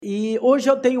E hoje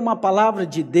eu tenho uma palavra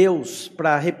de Deus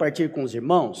para repartir com os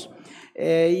irmãos,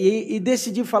 e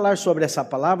decidi falar sobre essa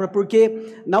palavra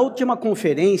porque na última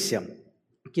conferência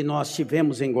que nós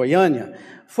tivemos em Goiânia,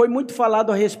 foi muito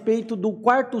falado a respeito do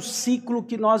quarto ciclo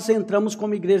que nós entramos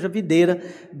como Igreja Videira,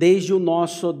 desde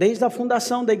a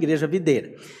fundação da Igreja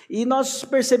Videira. E nós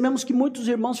percebemos que muitos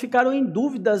irmãos ficaram com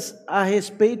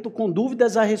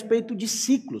dúvidas a respeito de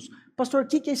ciclos. Pastor, o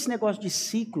que é esse negócio de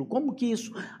ciclo? Como que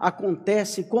isso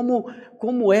acontece?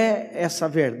 Como é essa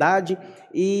verdade?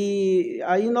 E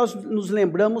aí nós nos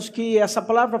lembramos que essa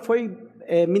palavra foi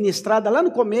ministrada lá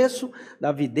no começo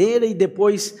da videira e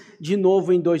depois de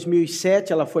novo em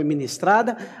 2007 ela foi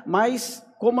ministrada, mas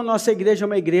como a nossa igreja é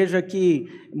uma igreja que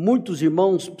muitos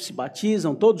irmãos se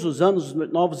batizam, todos os anos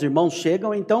novos irmãos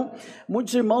chegam, então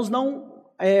muitos irmãos não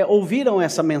ouviram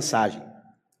essa mensagem.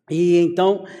 E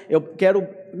então eu quero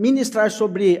ministrar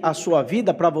sobre a sua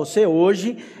vida para você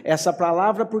hoje, essa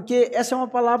palavra, porque essa é uma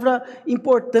palavra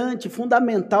importante,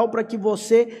 fundamental para que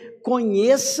você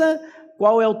conheça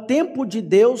qual é o tempo de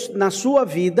Deus na sua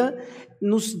vida,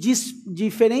 nos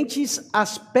diferentes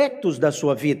aspectos da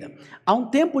sua vida. Há um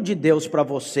tempo de Deus para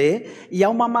você e há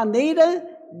uma maneira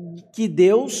que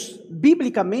Deus,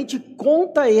 biblicamente,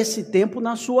 conta esse tempo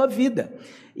na sua vida.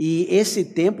 E esse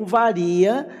tempo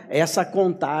varia, essa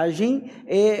contagem,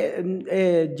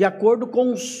 de acordo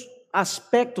com os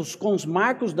aspectos, com os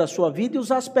marcos da sua vida e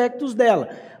os aspectos dela.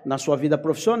 Na sua vida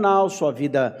profissional, sua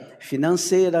vida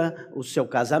financeira, o seu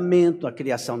casamento, a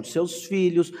criação dos seus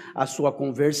filhos, a sua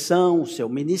conversão, o seu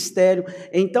ministério.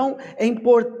 Então, é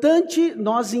importante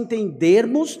nós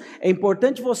entendermos, é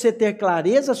importante você ter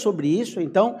clareza sobre isso.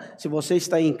 Então, se você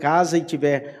está em casa e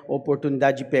tiver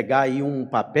oportunidade de pegar aí um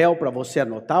papel para você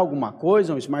anotar alguma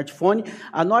coisa, um smartphone,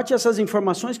 anote essas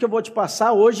informações que eu vou te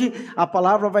passar. Hoje a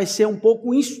palavra vai ser um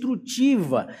pouco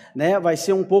instrutiva, né? Vai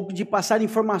ser um pouco de passar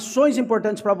informações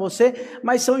importantes para você,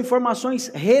 mas são informações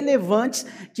relevantes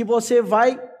que você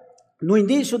vai, no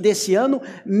início desse ano,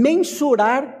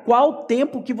 mensurar qual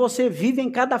tempo que você vive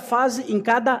em cada fase, em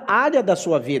cada área da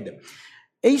sua vida.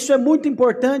 Isso é muito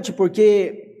importante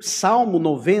porque Salmo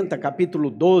 90, capítulo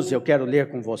 12, eu quero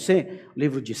ler com você, o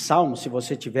livro de Salmo, se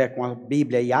você tiver com a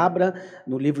Bíblia e abra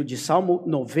no livro de Salmo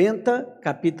 90,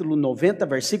 capítulo 90,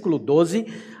 versículo 12,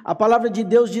 a palavra de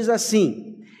Deus diz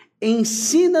assim: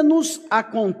 ensina-nos a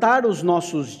contar os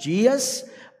nossos dias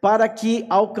para que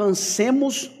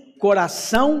alcancemos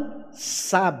coração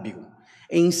sábio.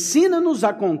 Ensina-nos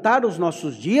a contar os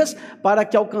nossos dias para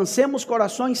que alcancemos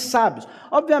corações sábios.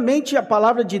 Obviamente a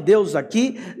palavra de Deus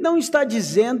aqui não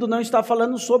está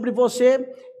falando sobre você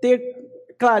ter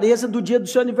clareza do dia do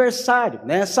seu aniversário,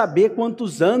 né? Saber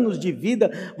quantos anos de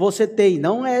vida você tem,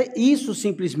 não é isso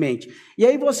simplesmente. E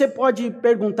aí você pode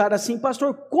perguntar assim: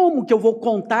 pastor, como que eu vou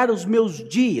contar os meus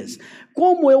dias?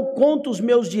 Como eu conto os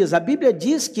meus dias? A Bíblia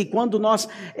diz que quando nós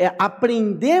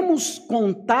aprendemos a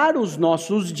contar os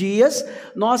nossos dias,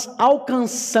 nós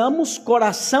alcançamos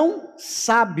coração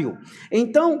sábio.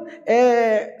 Então,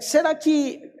 será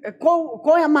que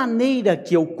qual é a maneira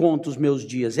que eu conto os meus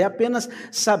dias? É apenas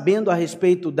sabendo a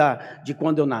respeito de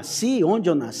quando eu nasci, onde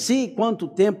eu nasci, quanto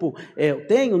tempo eu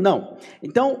tenho? Não.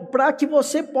 Então, para que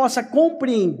você possa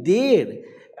compreender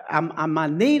a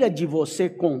maneira de você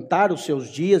contar os seus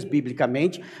dias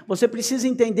biblicamente, você precisa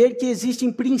entender que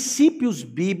existem princípios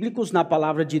bíblicos na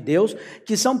palavra de Deus,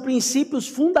 que são princípios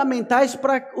fundamentais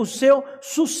para o seu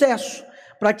sucesso,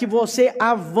 para que você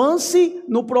avance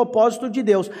no propósito de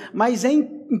Deus. Mas é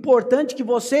importante que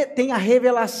você tenha a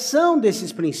revelação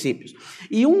desses princípios.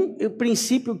 E um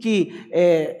princípio que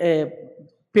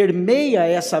permeia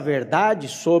essa verdade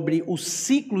sobre os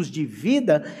ciclos de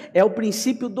vida é o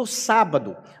princípio do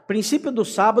sábado. O princípio do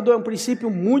sábado é um princípio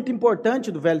muito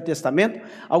importante do Velho Testamento.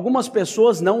 Algumas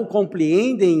pessoas não o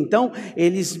compreendem, então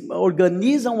eles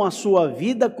organizam a sua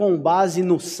vida com base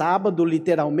no sábado,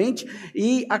 literalmente,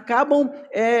 e acabam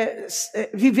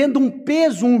vivendo um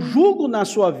peso, um jugo na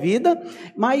sua vida,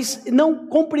 mas não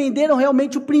compreenderam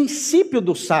realmente o princípio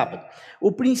do sábado.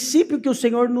 O princípio que o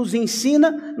Senhor nos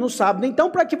ensina no sábado.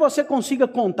 Então, para que você consiga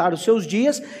contar os seus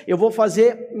dias, eu vou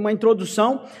fazer uma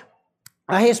introdução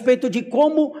a respeito de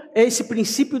como esse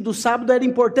princípio do sábado era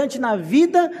importante na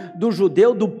vida do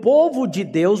judeu, do povo de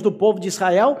Deus, do povo de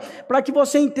Israel, para que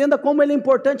você entenda como ele é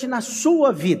importante na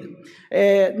sua vida.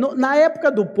 Na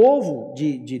época do povo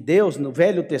de Deus, no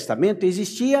Velho Testamento,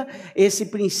 existia esse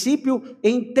princípio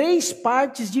em 3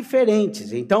 partes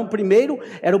diferentes. Então, primeiro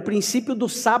era o princípio do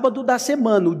sábado da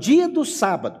semana, o dia do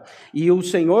sábado. E o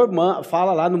Senhor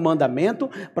fala lá no mandamento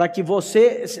para que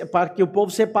o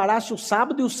povo separasse o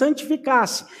sábado e o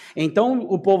santificasse. Então,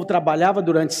 o povo trabalhava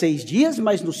durante 6 dias,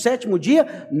 mas no 7º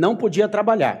dia não podia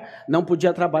trabalhar. Não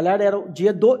podia trabalhar, era o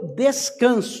dia do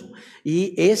descanso.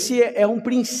 E esse é um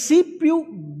princípio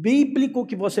bíblico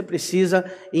que você precisa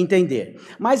entender.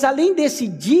 Mas além desse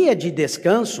dia de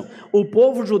descanso, o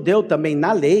povo judeu também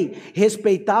na lei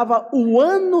respeitava o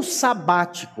ano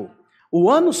sabático. O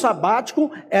ano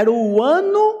sabático era um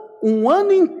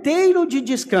ano inteiro de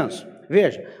descanso.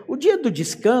 Veja, o dia do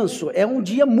descanso é um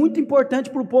dia muito importante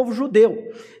para o povo judeu.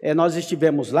 Nós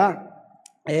estivemos lá.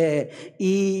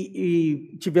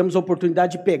 E tivemos a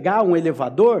oportunidade de pegar um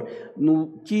elevador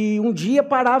que um dia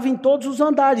parava em todos os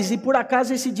andares, e por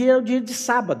acaso esse dia era o dia de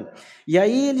sábado. E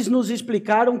aí eles nos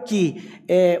explicaram que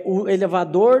o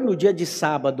elevador no dia de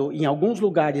sábado, em alguns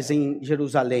lugares em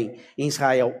Jerusalém, em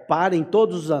Israel, para em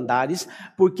todos os andares,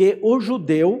 porque o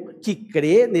judeu que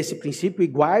crê nesse princípio e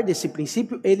guarda esse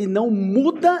princípio, ele não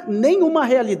muda nenhuma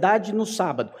realidade no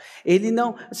sábado. Ele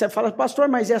não, você fala, pastor,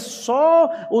 mas é só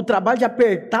o trabalho de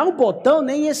apertar o botão,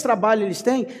 nem esse trabalho eles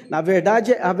têm. Na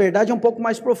verdade, a verdade é um pouco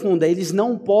mais profunda.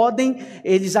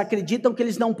 Eles acreditam que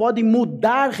eles não podem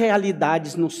mudar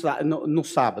realidades no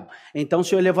sábado. Então,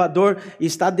 se o elevador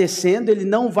está descendo, ele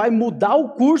não vai mudar o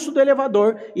curso do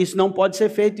elevador. Isso não pode ser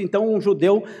feito. Então, um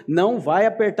judeu não vai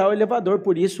apertar o elevador.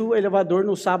 Por isso, o elevador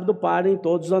no sábado para em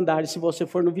todos os andares. Se você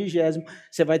for no 20º,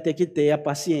 você vai ter que ter a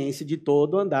paciência de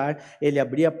todo andar. Ele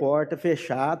abrir a porta,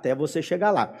 fechar, até você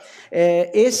chegar lá.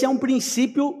 Esse é um princípio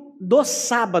do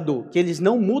sábado, que eles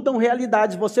não mudam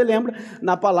realidades. Você lembra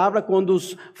na palavra quando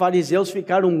os fariseus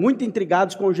ficaram muito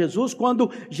intrigados com Jesus,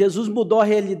 quando Jesus mudou a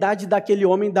realidade daquele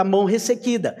homem da mão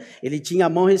ressequida. Ele tinha a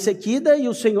mão ressequida e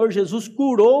o Senhor Jesus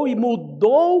curou e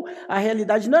mudou a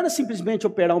realidade. Não era simplesmente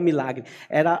operar um milagre,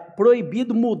 era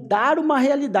proibido mudar uma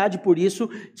realidade. Por isso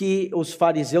que os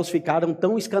fariseus ficaram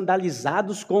tão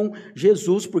escandalizados com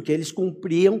Jesus, porque eles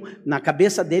cumpriam na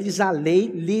cabeça deles a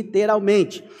lei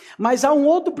literalmente. Mas há um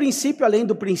outro princípio, além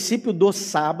do princípio do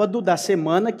sábado, da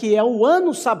semana, que é o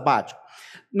ano sabático.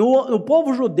 No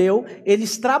povo judeu,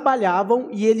 eles trabalhavam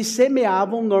e eles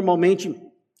semeavam, normalmente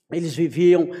eles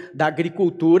viviam da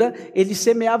agricultura, eles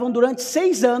semeavam durante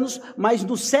 6 anos, mas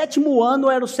no 7º ano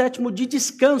era o 7º de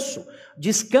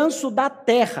descanso da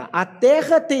terra. A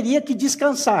terra teria que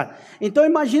descansar. Então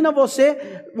imagina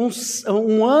você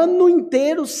um ano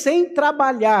inteiro sem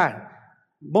trabalhar.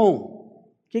 Bom,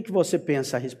 o que você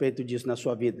pensa a respeito disso na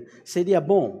sua vida? Seria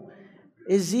bom?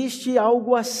 Existe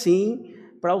algo assim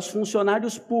para os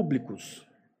funcionários públicos.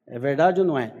 É verdade ou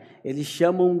não é? Eles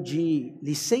chamam de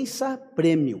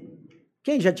licença-prêmio.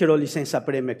 Quem já tirou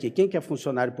licença-prêmio aqui? Quem que é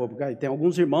funcionário público? Tem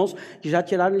alguns irmãos que já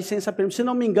tiraram licença-prêmio. Se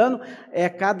não me engano, é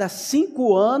cada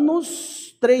 5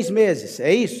 anos, 3 meses.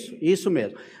 É isso? Isso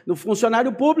mesmo. No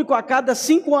funcionário público, a cada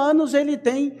 5 anos, ele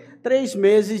tem 3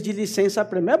 meses de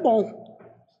licença-prêmio. É bom.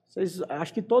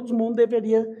 Acho que todo mundo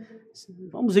deveria.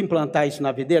 Vamos implantar isso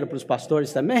na videira para os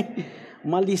pastores também?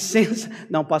 Uma licença.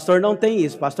 Não, pastor não tem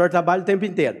isso, pastor trabalha o tempo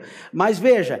inteiro. Mas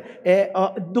veja,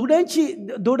 durante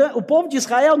o povo de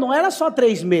Israel não era só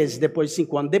 3 meses depois de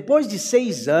 5 anos. Depois de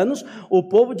 6 anos, o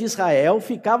povo de Israel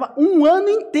ficava um ano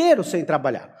inteiro sem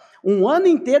trabalhar. Um ano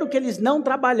inteiro que eles não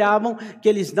trabalhavam, que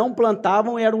eles não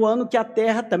plantavam, era o ano que a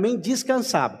terra também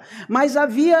descansava. Mas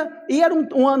era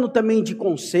um ano também de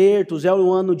concertos, era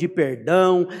um ano de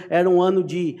perdão, era um ano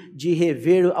de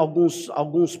rever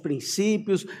alguns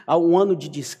princípios, um ano de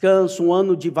descanso, um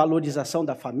ano de valorização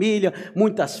da família,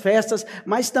 muitas festas,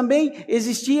 mas também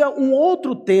existia um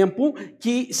outro tempo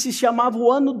que se chamava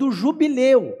o ano do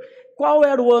jubileu. Qual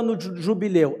era o ano do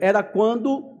jubileu? Era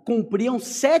quando cumpriam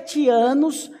 7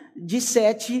 anos de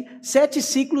 7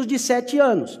 ciclos de 7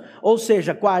 anos, ou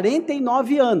seja,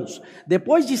 49 anos.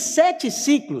 Depois de 7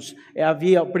 ciclos,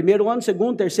 havia o primeiro ano,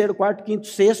 segundo, terceiro, quarto, quinto,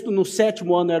 sexto, no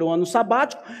 7º ano era o ano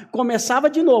sabático, começava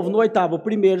de novo, no 8º,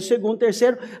 primeiro, segundo,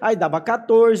 terceiro, aí dava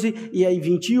 14, e aí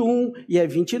 21, e aí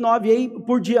 29, e aí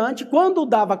por diante. Quando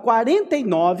dava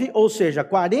 49, ou seja,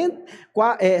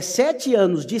 7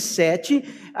 anos de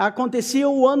 7, acontecia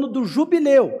o ano do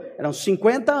jubileu, eram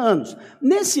 50 anos.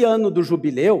 Nesse ano do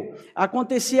jubileu,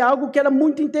 acontecia algo que era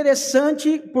muito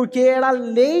interessante, porque era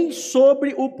lei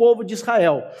sobre o povo de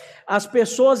Israel. As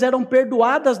pessoas eram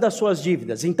perdoadas das suas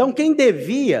dívidas. Então, quem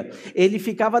devia, ele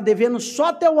ficava devendo só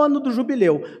até o ano do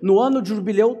jubileu. No ano do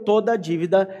jubileu, toda a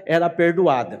dívida era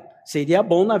perdoada. Seria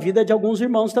bom na vida de alguns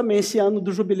irmãos também esse ano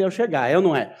do jubileu chegar, é ou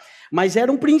não é? Mas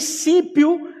era um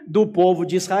princípio do povo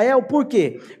de Israel, por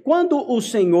quê? Quando o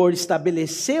Senhor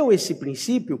estabeleceu esse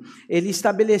princípio, ele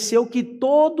estabeleceu que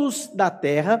todos da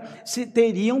terra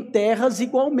teriam terras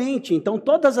igualmente, então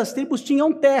todas as tribos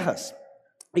tinham terras,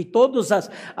 e todos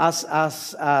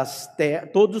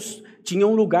todos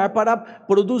tinham lugar para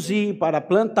produzir, para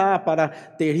plantar, para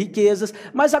ter riquezas,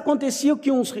 mas acontecia que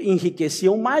uns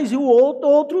enriqueciam mais e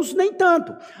outros nem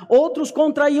tanto, outros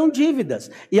contraíam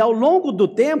dívidas, e ao longo do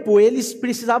tempo eles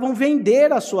precisavam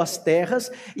vender as suas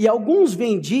terras, e alguns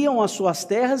vendiam as suas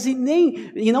terras e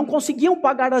não conseguiam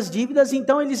pagar as dívidas,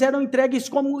 então eles eram entregues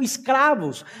como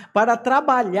escravos, para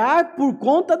trabalhar por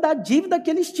conta da dívida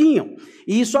que eles tinham,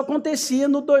 e isso acontecia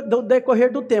no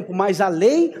decorrer do tempo, mas a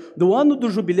lei do ano do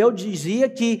jubileu dizia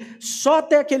que só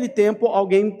até aquele tempo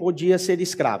alguém podia ser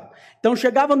escravo. Então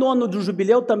chegava no ano do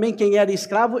jubileu também, quem era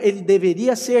escravo, ele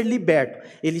deveria ser liberto.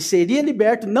 Ele seria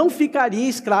liberto, não ficaria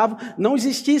escravo, não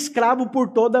existia escravo por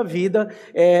toda a vida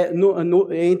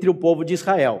entre o povo de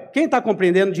Israel. Quem está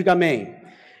compreendendo, diga amém.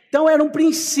 Então era um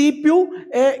princípio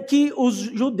que os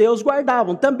judeus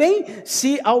guardavam. Também,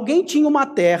 se alguém tinha uma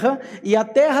terra e a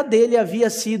terra dele havia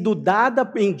sido dada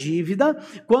em dívida,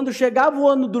 quando chegava o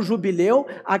ano do jubileu,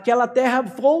 aquela terra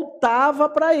voltava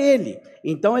para ele.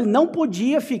 Então ele não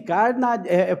podia ficar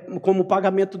como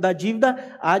pagamento da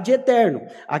dívida ad eterno.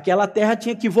 Aquela terra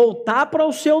tinha que voltar para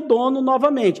o seu dono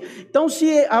novamente. Então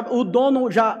se o dono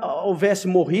já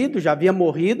havia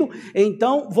morrido,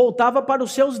 então voltava para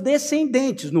os seus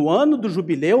descendentes. No ano do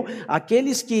jubileu,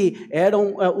 aqueles que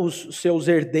eram os seus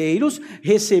herdeiros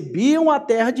recebiam a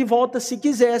terra de volta se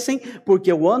quisessem,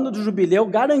 porque o ano do jubileu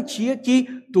garantia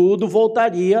que tudo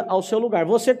voltaria ao seu lugar.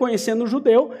 Você conhecendo o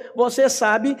judeu, você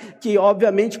sabe que,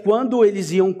 obviamente, quando eles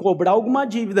iam cobrar alguma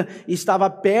dívida, estava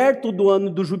perto do ano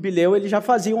do jubileu, eles já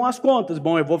faziam as contas.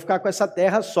 Bom, eu vou ficar com essa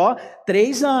terra só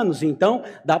 3 anos, então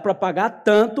dá para pagar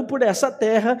tanto por essa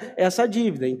terra, essa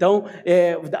dívida. Então,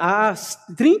 há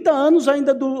 30 anos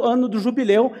ainda do ano do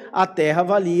jubileu, a terra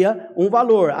valia um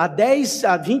valor. Há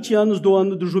 20 anos do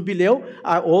ano do jubileu,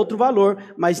 há outro valor,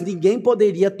 mas ninguém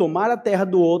poderia tomar a terra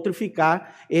do outro e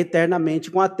ficar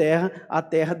eternamente com a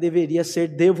terra deveria ser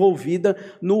devolvida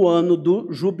no ano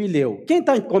do jubileu. Quem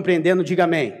está compreendendo, diga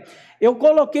amém. Eu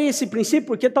coloquei esse princípio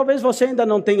porque talvez você ainda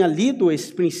não tenha lido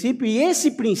esse princípio, e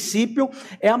esse princípio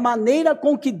é a maneira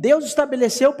com que Deus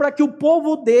estabeleceu para que o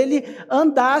povo dele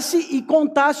andasse e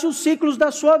contasse os ciclos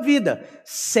da sua vida.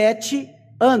 7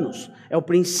 anos. É o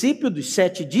princípio dos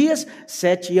 7 dias,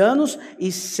 7 anos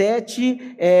e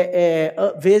 7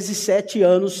 vezes 7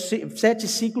 anos, 7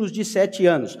 ciclos de 7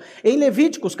 anos. Em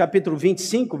Levíticos capítulo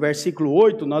 25, versículo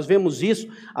 8, nós vemos isso.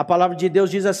 A palavra de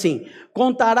Deus diz assim: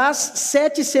 contarás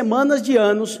 7 semanas de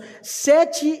anos,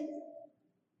 7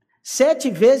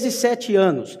 vezes 7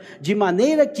 anos, de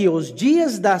maneira que os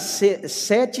dias das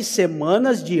 7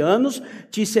 semanas de anos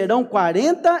te serão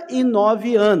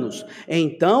 49 anos.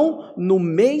 Então, no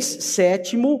mês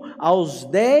 7º, aos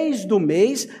 10 do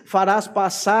mês, farás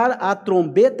passar a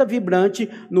trombeta vibrante.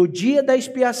 No dia da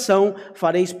expiação,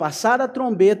 fareis passar a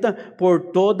trombeta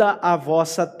por toda a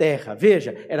vossa terra.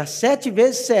 Veja, era 7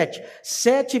 vezes 7.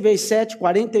 7 vezes 7,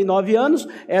 49 anos,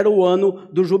 era o ano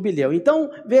do jubileu. Então,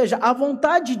 veja, a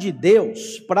vontade de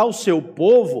Deus para o seu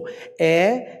povo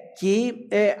é que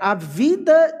a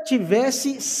vida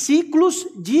tivesse ciclos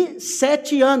de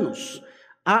 7 anos.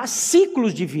 Há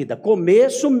ciclos de vida,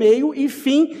 começo, meio e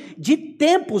fim de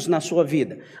tempos na sua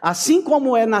vida. Assim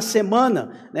como é na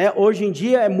semana, né? Hoje em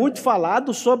dia é muito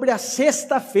falado sobre a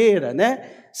sexta-feira, né?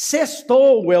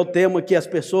 Sextou é o tema que as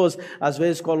pessoas às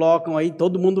vezes colocam aí,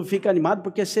 todo mundo fica animado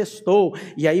porque sextou,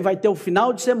 e aí vai ter o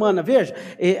final de semana. Veja,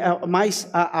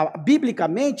 mas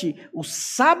biblicamente o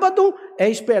sábado é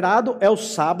esperado, é o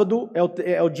sábado,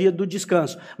 é o dia do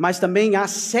descanso, mas também há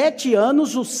 7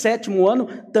 anos, o 7º ano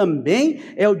também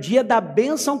é o dia da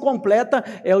bênção completa,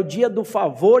 é o dia do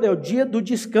favor, é o dia do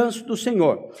descanso do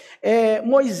Senhor.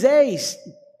 Moisés,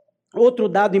 outro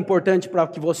dado importante para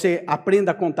que você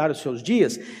aprenda a contar os seus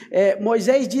dias,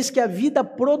 Moisés diz que a vida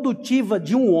produtiva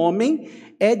de um homem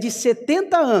é de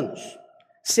 70 anos.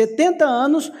 70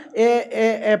 anos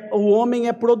o homem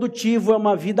é produtivo, é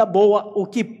uma vida boa. O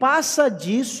que passa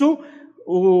disso,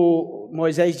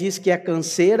 Moisés diz que é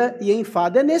canseira e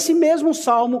enfado. É nesse mesmo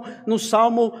salmo, no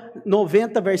Salmo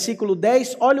 90, versículo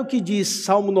 10, olha o que diz,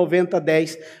 Salmo 90,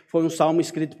 10, foi um salmo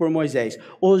escrito por Moisés.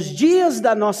 Os dias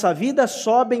da nossa vida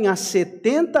sobem a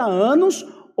 70 anos,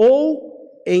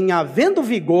 ou, em havendo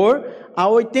vigor, a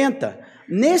 80.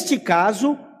 Neste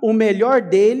caso, o melhor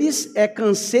deles é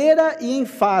canseira e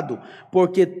enfado,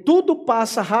 porque tudo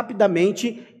passa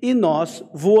rapidamente e nós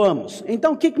voamos.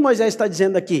 Então, o que Moisés está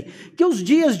dizendo aqui? Que os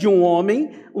dias de um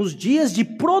homem, os dias de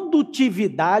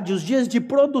produtividade, os dias de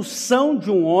produção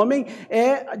de um homem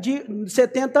é de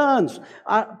 70 anos.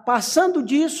 Passando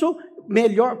disso,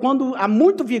 melhor, quando há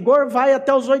muito vigor, vai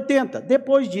até os 80.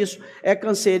 Depois disso, é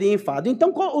canseira e enfado.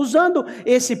 Então, usando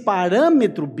esse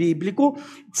parâmetro bíblico,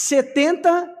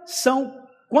 70 são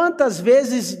quantas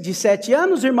vezes de 7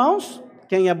 anos, irmãos?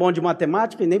 Quem é bom de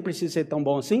matemática, e nem precisa ser tão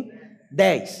bom assim?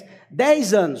 10.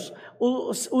 10 anos.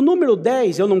 O número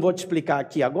 10, eu não vou te explicar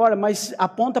aqui agora, mas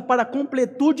aponta para a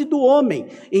completude do homem.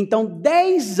 Então,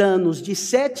 10 anos de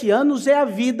 7 anos é a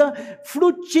vida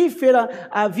frutífera,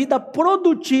 a vida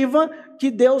produtiva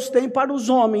que Deus tem para os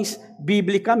homens,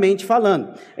 biblicamente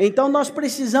falando. Então, nós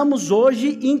precisamos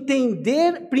hoje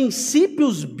entender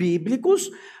princípios bíblicos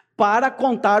para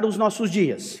contar os nossos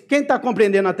dias. Quem está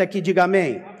compreendendo até aqui, diga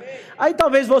amém. Amém. Aí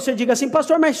talvez você diga assim,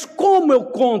 pastor, mas como eu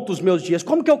conto os meus dias?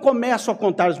 Como que eu começo a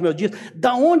contar os meus dias?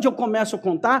 Da onde eu começo a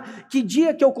contar? Que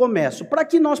dia que eu começo? Para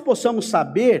que nós possamos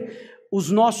saber os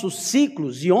nossos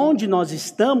ciclos e onde nós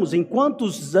estamos, em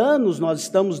quantos anos nós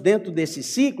estamos dentro desses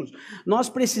ciclos, nós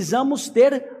precisamos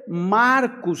ter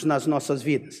marcos nas nossas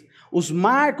vidas. Os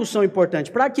marcos são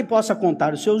importantes. Para que possa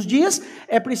contar os seus dias,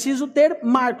 é preciso ter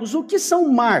marcos. O que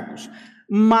são marcos?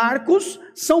 Marcos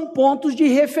são pontos de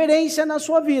referência na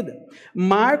sua vida.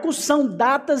 Marcos são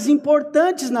datas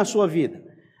importantes na sua vida.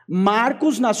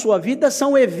 Marcos na sua vida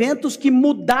são eventos que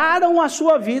mudaram a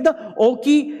sua vida ou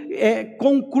que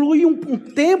concluem um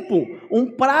tempo, um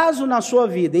prazo na sua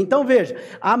vida. Então veja,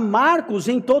 há marcos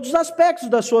em todos os aspectos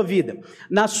da sua vida.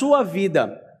 Na sua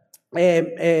vida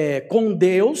com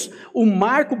Deus,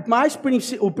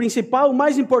 o principal, o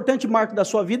mais importante marco da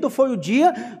sua vida foi o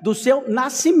dia do seu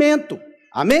nascimento.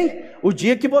 Amém? O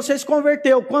dia que você se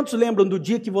converteu. Quantos lembram do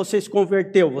dia que você se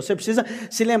converteu? Você precisa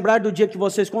se lembrar do dia que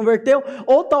você se converteu.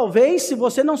 Ou talvez, se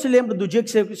você não se lembra do dia que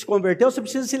você se converteu, você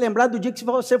precisa se lembrar do dia que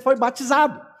você foi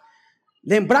batizado.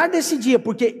 Lembrar desse dia,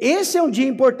 porque esse é um dia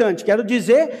importante. Quero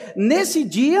dizer, nesse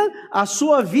dia, a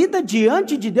sua vida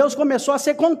diante de Deus começou a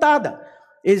ser contada.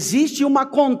 Existe uma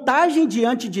contagem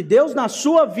diante de Deus na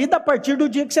sua vida a partir do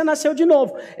dia que você nasceu de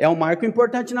novo. É um marco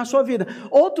importante na sua vida.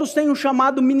 Outros têm um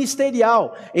chamado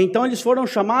ministerial. Então eles foram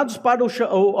chamados para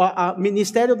o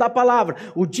ministério da palavra.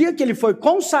 O dia que ele foi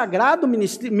consagrado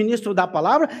ministro da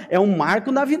palavra é um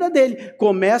marco na vida dele.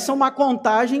 Começa uma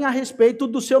contagem a respeito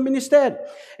do seu ministério.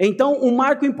 Então um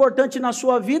marco importante na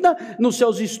sua vida, nos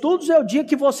seus estudos, é o dia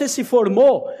que você se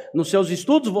formou. Nos seus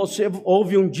estudos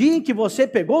houve um dia em que você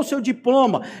pegou o seu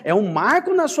diploma. É um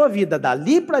marco na sua vida,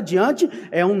 dali para diante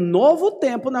é um novo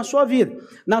tempo na sua vida.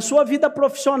 Na sua vida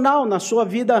profissional, na sua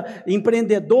vida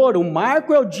empreendedora, o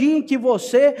marco é o dia em que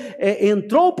você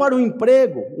entrou para o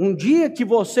emprego, um dia que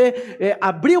você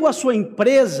abriu a sua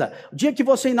empresa, o dia que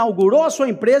você inaugurou a sua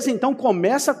empresa, então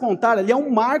começa a contar, ali é um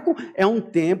marco, é um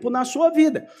tempo na sua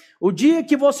vida. O dia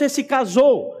que você se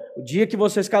casou, o dia que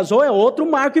você se casou é outro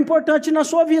marco importante na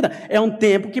sua vida. É um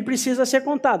tempo que precisa ser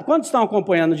contado. Quantos estão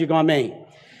acompanhando? Digam amém.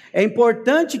 É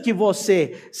importante que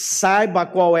você saiba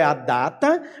qual é a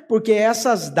data, porque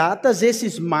essas datas,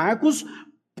 esses marcos,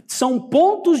 são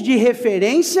pontos de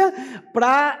referência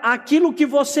para aquilo que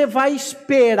você vai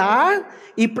esperar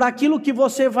e para aquilo que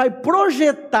você vai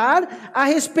projetar a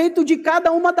respeito de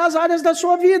cada uma das áreas da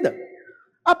sua vida.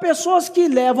 Há pessoas que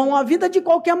levam a vida de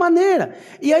qualquer maneira,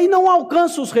 e aí não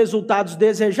alcançam os resultados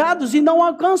desejados, e não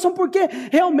alcançam porque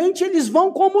realmente eles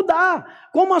vão como dá.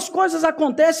 Como as coisas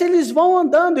acontecem, eles vão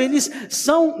andando, eles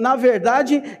são, na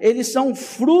verdade, eles são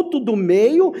fruto do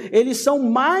meio, eles são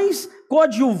mais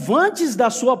coadjuvantes da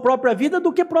sua própria vida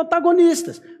do que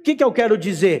protagonistas. O que eu quero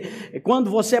dizer? Quando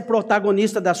você é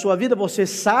protagonista da sua vida, você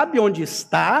sabe onde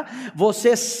está,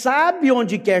 você sabe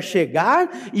onde quer chegar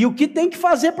e o que tem que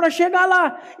fazer para chegar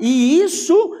lá. E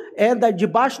isso é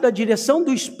debaixo da direção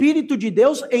do Espírito de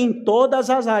Deus em todas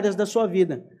as áreas da sua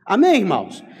vida. Amém,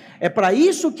 irmãos? É para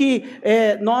isso que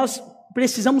nós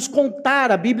precisamos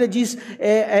contar. A Bíblia diz,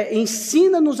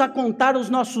 ensina-nos a contar os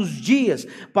nossos dias,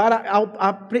 para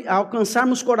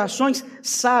alcançarmos corações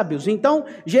sábios. Então,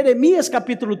 Jeremias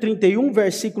capítulo 31,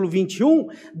 versículo 21,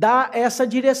 dá essa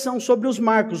direção sobre os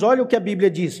marcos. Olha o que a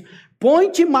Bíblia diz: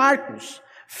 põe-te marcos,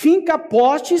 finca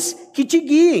postes que te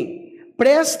guiem.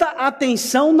 Presta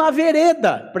atenção na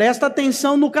vereda, presta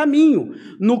atenção no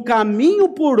caminho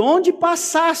por onde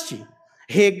passaste.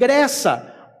 Regressa,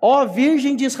 ó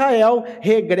Virgem de Israel,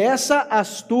 regressa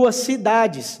às tuas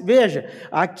cidades. Veja,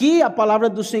 aqui a palavra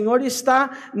do Senhor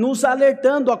está nos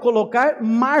alertando a colocar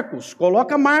marcos.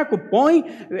 Coloca marco,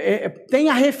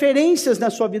 tenha referências na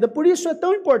sua vida. Por isso é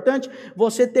tão importante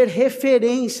você ter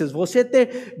referências, você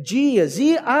ter dias,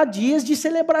 e há dias de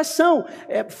celebração.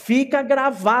 Fica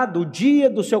gravado, o dia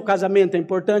do seu casamento é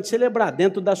importante celebrar,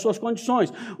 dentro das suas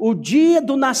condições. O dia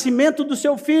do nascimento do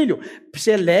seu filho,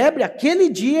 celebre, aquele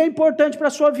dia é importante para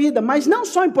a sua vida, mas não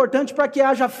só importante para que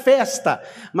haja festa,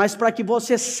 mas para que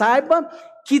você saiba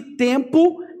que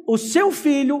tempo o seu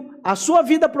filho, a sua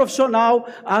vida profissional,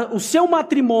 o seu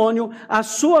matrimônio, a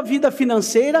sua vida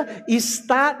financeira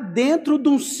está dentro de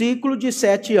um ciclo de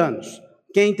 7 anos.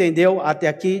 Quem entendeu até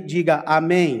aqui, diga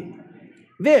amém.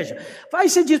 Veja, aí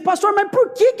você diz, pastor, mas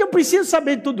por que eu preciso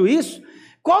saber de tudo isso?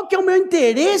 Qual que é o meu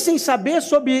interesse em saber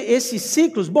sobre esses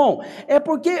ciclos? Bom, é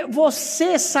porque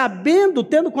você sabendo,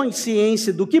 tendo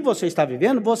consciência do que você está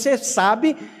vivendo, você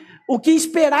sabe o que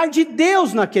esperar de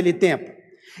Deus naquele tempo.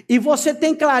 E você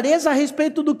tem clareza a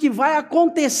respeito do que vai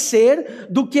acontecer,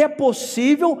 do que é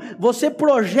possível. Você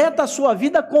projeta a sua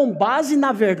vida com base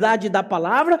na verdade da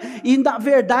palavra e na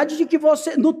verdade de que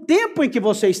no tempo em que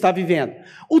você está vivendo.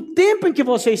 O tempo em que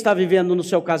você está vivendo no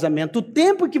seu casamento, o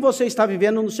tempo em que você está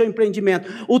vivendo no seu empreendimento,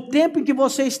 o tempo em que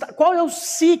você está... Qual é o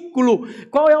ciclo?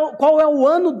 Qual é o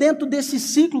ano dentro desse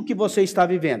ciclo que você está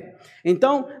vivendo?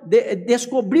 Então,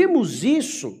 descobrimos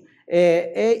isso...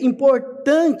 É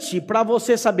importante para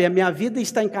você saber, a minha vida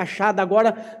está encaixada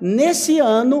agora nesse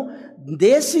ano,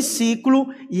 desse ciclo,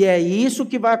 e é isso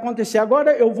que vai acontecer.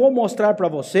 Agora eu vou mostrar para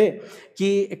você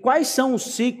quais são os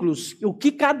ciclos, o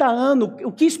que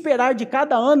esperar de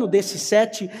cada ano desses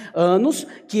 7 anos,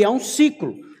 que é um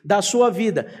ciclo da sua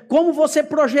vida. Como você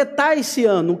projetar esse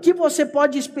ano? O que você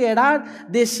pode esperar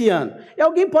desse ano? E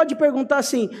alguém pode perguntar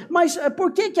assim, mas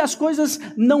por que as coisas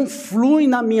não fluem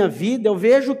na minha vida? Eu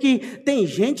vejo que tem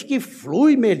gente que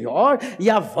flui melhor e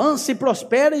avança e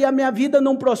prospera e a minha vida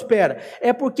não prospera.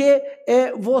 É porque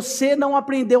você não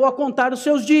aprendeu a contar os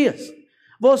seus dias.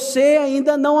 Você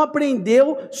ainda não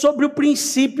aprendeu sobre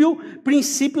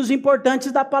princípios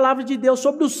importantes da palavra de Deus,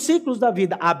 sobre os ciclos da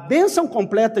vida. A bênção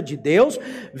completa de Deus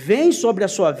vem sobre a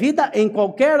sua vida, em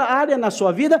qualquer área na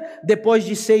sua vida, depois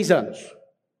de 6 anos.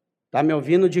 Está me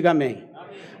ouvindo? Diga amém.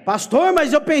 Pastor,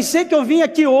 mas eu pensei que eu vim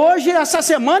aqui hoje, essa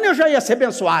semana eu já ia ser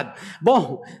abençoado.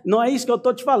 Bom, não é isso que eu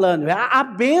estou te falando, é a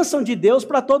bênção de Deus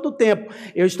para todo o tempo.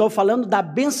 Eu estou falando da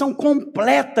bênção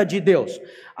completa de Deus,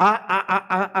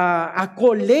 a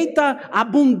colheita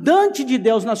abundante de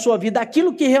Deus na sua vida,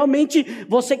 aquilo que realmente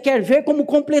você quer ver como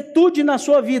completude na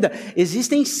sua vida.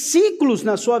 Existem ciclos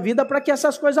na sua vida para que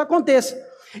essas coisas aconteçam.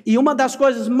 E uma das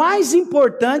coisas mais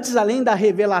importantes, além da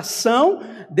revelação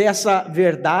dessa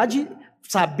verdade,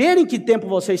 saber em que tempo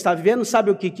você está vivendo,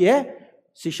 sabe o que é?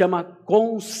 Se chama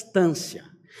constância.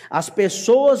 As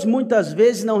pessoas muitas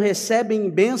vezes não recebem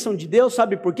bênção de Deus,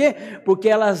 sabe por quê? Porque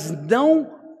elas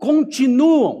não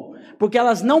continuam, porque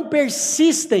elas não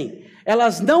persistem,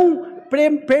 elas não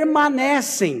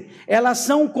permanecem, elas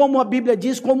são como a Bíblia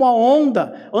diz, como a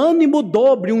onda, ânimo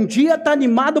dobre, um dia está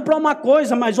animado para uma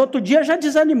coisa, mas outro dia já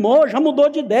desanimou, já mudou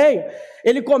de ideia.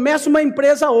 Ele começa uma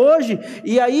empresa hoje,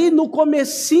 e aí no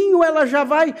comecinho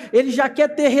ele já quer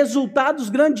ter resultados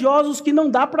grandiosos que não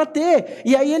dá para ter,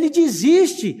 e aí ele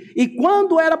desiste, e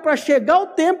quando era para chegar o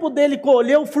tempo dele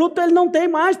colher o fruto, ele não tem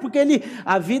mais, porque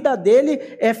a vida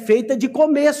dele é feita de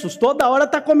começos, toda hora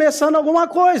está começando alguma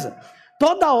coisa.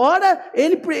 Toda hora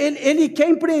ele quer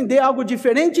empreender algo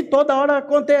diferente, toda hora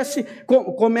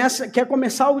quer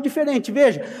começar algo diferente.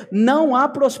 Veja, não há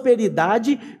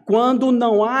prosperidade quando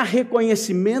não há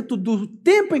reconhecimento do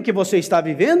tempo em que você está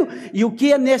vivendo e o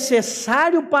que é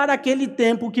necessário para aquele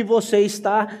tempo que você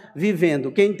está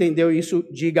vivendo. Quem entendeu isso,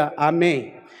 diga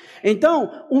amém.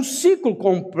 Então, um ciclo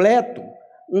completo,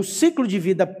 um ciclo de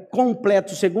vida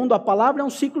completo, segundo a palavra, é um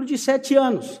ciclo de 7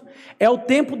 anos. É o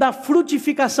tempo da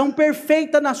frutificação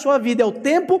perfeita na sua vida. É o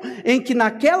tempo em que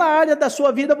naquela área da sua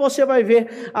vida você vai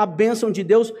ver a bênção de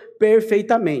Deus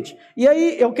perfeitamente. E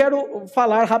aí eu quero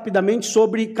falar rapidamente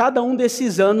sobre cada um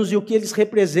desses anos e o que eles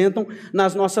representam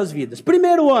nas nossas vidas.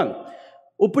 Primeiro ano.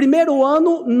 O primeiro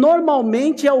ano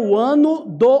normalmente é o ano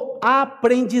do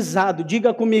aprendizado.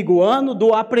 Diga comigo, o ano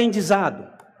do aprendizado.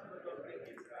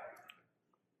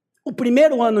 O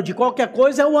primeiro ano de qualquer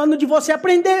coisa é o ano de você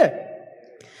aprender.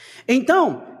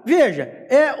 Então, veja,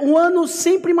 é um ano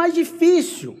sempre mais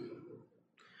difícil.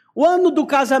 O ano do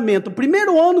casamento, o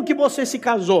primeiro ano que você se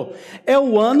casou, é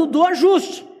o ano do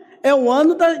ajuste. É o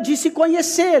ano de se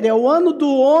conhecer, é o ano do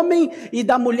homem e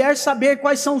da mulher saber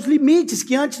quais são os limites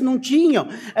que antes não tinham,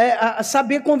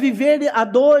 saber conviver a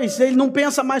dois. Ele não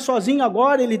pensa mais sozinho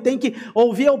agora, ele tem que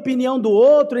ouvir a opinião do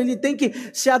outro, ele tem que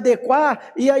se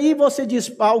adequar. E aí você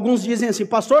diz, alguns dizem assim,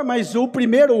 pastor, mas o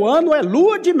primeiro ano é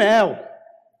lua de mel.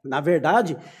 Na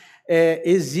verdade,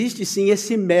 existe sim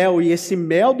esse mel, e esse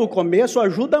mel do começo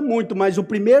ajuda muito, mas o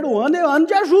primeiro ano é ano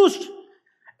de ajuste.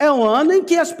 É um ano em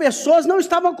que as pessoas não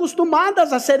estavam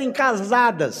acostumadas a serem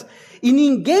casadas. E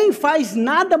ninguém faz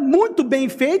nada muito bem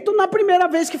feito na primeira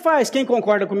vez que faz. Quem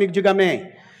concorda comigo, diga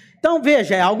amém. Então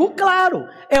veja, é algo claro.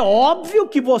 É óbvio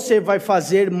que você vai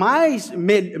fazer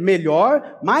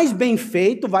melhor, mais bem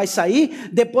feito, vai sair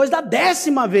depois da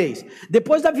 10ª vez.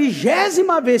 Depois da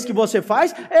 20ª vez que você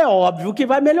faz, é óbvio que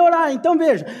vai melhorar. Então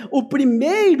veja, o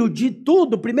primeiro ano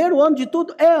de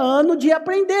tudo é ano de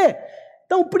aprender.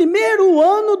 Então, o primeiro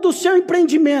ano do seu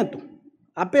empreendimento.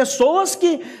 Há pessoas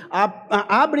que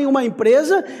abrem uma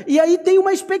empresa e aí tem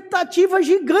uma expectativa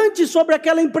gigante sobre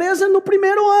aquela empresa no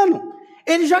primeiro ano.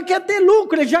 Ele já quer ter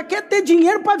lucro, ele já quer ter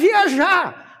dinheiro para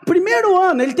viajar. Primeiro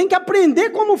ano, ele tem que aprender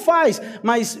como faz.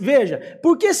 Mas veja,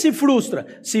 por que se frustra?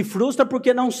 Se frustra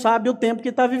porque não sabe o tempo que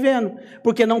está vivendo,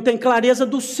 porque não tem clareza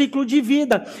do ciclo de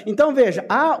vida. Então veja,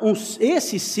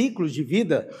 esses ciclos de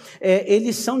vida,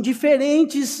 eles são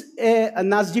diferentes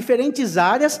nas diferentes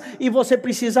áreas e você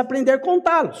precisa aprender a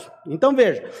contá-los. Então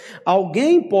veja,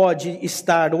 alguém pode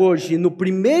estar hoje no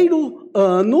primeiro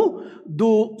ano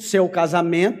do seu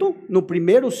casamento, no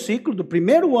primeiro ciclo, do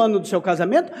primeiro ano do seu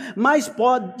casamento, mas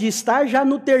pode estar já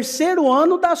no terceiro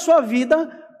ano da sua vida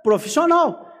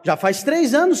profissional. Já faz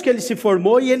 3 anos que ele se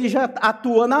formou e ele já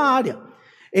atua na área.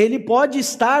 Ele pode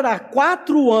estar há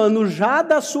 4 anos já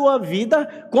da sua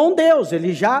vida com Deus.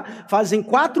 Ele já fazem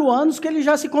 4 anos que ele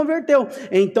já se converteu.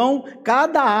 Então,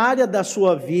 cada área da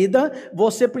sua vida,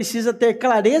 você precisa ter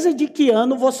clareza de que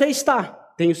ano você está.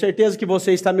 Tenho certeza que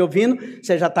você está me ouvindo,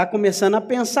 você já está começando a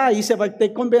pensar aí, você vai ter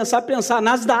que começar a pensar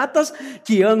nas datas,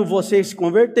 que ano você se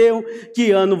converteu,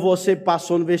 que ano você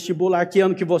passou no vestibular, que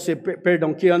ano que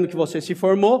você se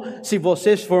formou, se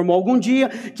você se formou algum dia,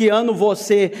 que ano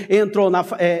você entrou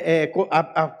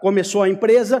começou a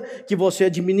empresa que você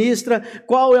administra,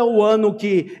 qual é o ano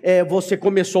que você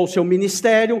começou o seu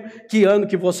ministério, que ano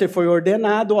que você foi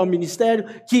ordenado ao ministério,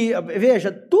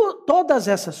 veja, todas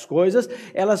essas coisas,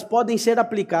 elas podem ser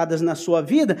aplicadas na sua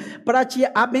vida para te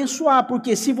abençoar,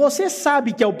 porque se você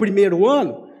sabe que é o primeiro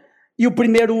ano, e o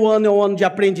primeiro ano é um ano de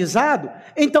aprendizado,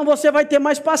 então você vai ter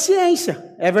mais paciência,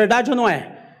 é verdade ou não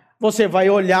é? Você vai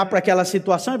olhar para aquela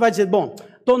situação e vai dizer, bom,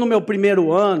 estou no meu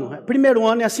primeiro ano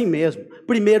é assim mesmo,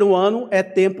 primeiro ano é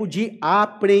tempo de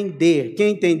aprender,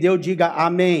 quem entendeu diga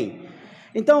amém.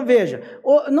 Então veja,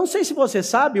 não sei se você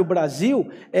sabe, o Brasil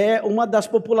é uma das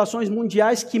populações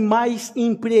mundiais que mais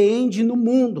empreende no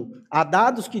mundo. Há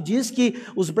dados que diz que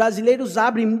os brasileiros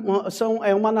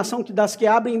é uma nação das que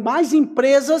abrem mais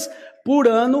empresas por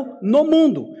ano no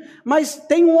mundo. Mas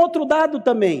tem um outro dado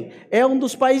também, é um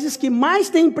dos países que mais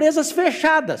tem empresas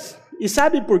fechadas. E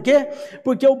sabe por quê?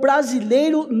 Porque o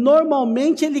brasileiro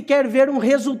normalmente ele quer ver um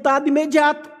resultado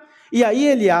imediato. E aí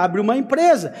ele abre uma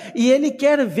empresa e ele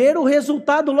quer ver o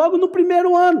resultado logo no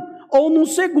primeiro ano ou no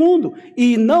segundo.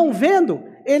 E não vendo,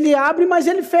 ele abre, mas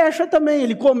ele fecha também.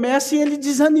 Ele começa e ele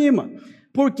desanima.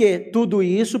 Por quê? Tudo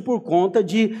isso por conta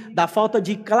da falta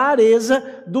de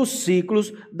clareza dos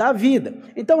ciclos da vida.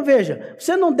 Então veja,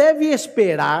 você não deve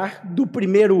esperar do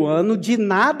primeiro ano de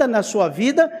nada na sua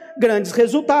vida grandes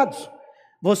resultados.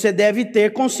 Você deve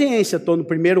ter consciência, estou no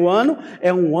primeiro ano,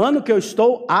 é um ano que eu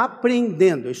estou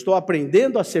aprendendo. Eu estou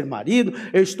aprendendo a ser marido,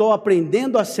 eu estou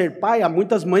aprendendo a ser pai. Há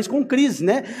muitas mães com crise,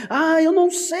 né? Eu não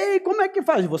sei como é que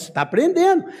faz. Você está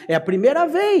aprendendo, é a primeira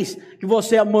vez que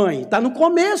você é mãe, está no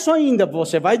começo ainda,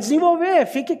 você vai desenvolver,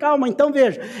 fique calma. Então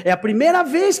veja, é a primeira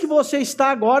vez que você está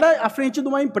agora à frente de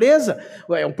uma empresa,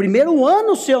 é o primeiro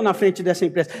ano seu na frente dessa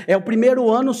empresa, é o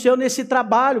primeiro ano seu nesse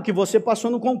trabalho que você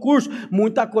passou no concurso,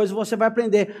 muita coisa você vai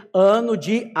aprender. Ano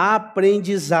de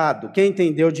aprendizado. Quem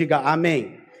entendeu, diga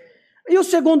amém. E o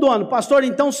segundo ano? Pastor,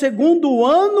 então o segundo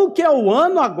ano que é o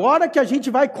ano agora que a gente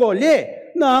vai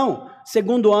colher? Não,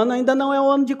 segundo ano ainda não é o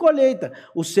ano de colheita.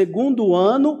 O segundo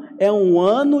ano é um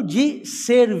ano de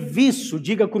serviço.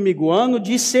 Diga comigo, ano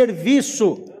de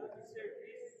serviço.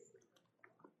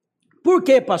 Por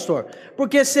quê, pastor?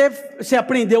 Porque você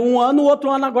aprendeu um ano, o outro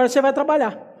ano agora você vai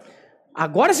trabalhar.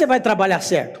 Agora você vai trabalhar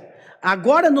certo.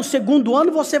 Agora, no segundo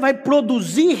ano, você vai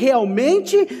produzir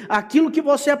realmente aquilo que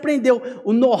você aprendeu,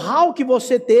 o know-how que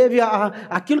você teve,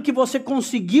 aquilo que você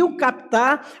conseguiu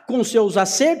captar com seus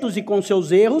acertos e com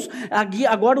seus erros.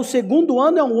 Agora, o segundo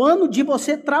ano é um ano de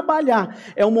você trabalhar,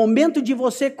 é o momento de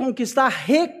você conquistar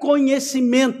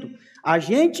reconhecimento.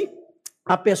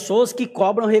 Há pessoas que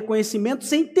cobram reconhecimento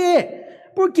sem ter.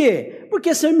 Por quê?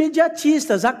 Porque são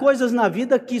imediatistas, há coisas na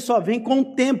vida que só vêm com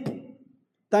o tempo.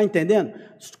 Está entendendo?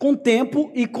 Com tempo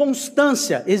e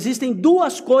constância. Existem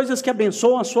duas coisas que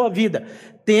abençoam a sua vida: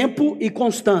 tempo e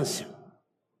constância.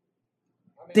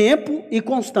 Tempo e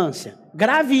constância.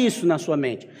 Grave isso na sua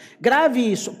mente.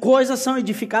 Grave isso. Coisas são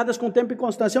edificadas com tempo e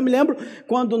constância. Eu me lembro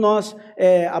quando nós,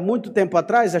 há muito tempo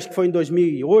atrás, acho que foi em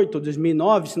 2008 ou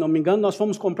 2009, se não me engano, nós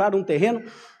fomos comprar um terreno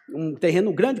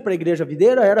grande para a Igreja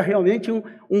Videira. Era realmente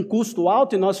um custo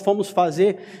alto, e nós fomos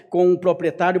fazer com um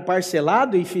proprietário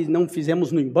parcelado, e não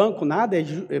fizemos no banco nada,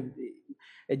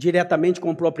 diretamente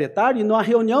com o proprietário. E na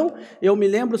reunião, eu me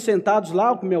lembro sentados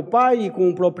lá com meu pai e com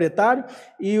o proprietário,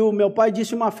 e o meu pai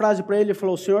disse uma frase para ele,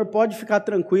 falou: o senhor pode ficar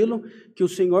tranquilo que o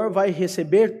senhor vai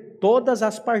receber todas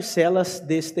as parcelas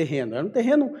desse terreno. Era um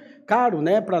terreno caro,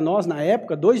 né, para nós na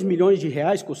época, 2 milhões de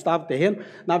reais custava o terreno.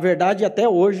 Na verdade, até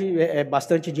hoje é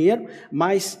bastante dinheiro,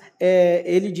 mas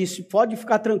ele disse: pode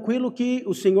ficar tranquilo que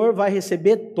o senhor vai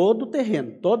receber todo o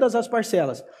terreno, todas as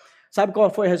parcelas. Sabe qual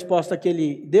foi a resposta que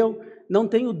ele deu? Não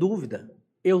tenho dúvida,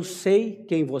 eu sei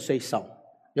quem vocês são.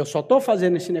 Eu só estou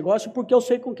fazendo esse negócio porque eu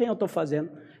sei com quem eu estou fazendo.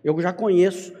 Eu já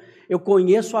conheço, eu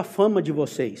conheço a fama de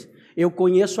vocês. Eu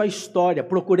conheço a história,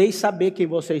 procurei saber quem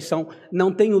vocês são,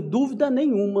 não tenho dúvida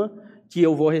nenhuma que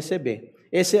eu vou receber.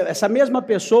 Essa mesma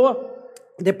pessoa,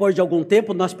 depois de algum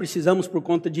tempo, nós precisamos, por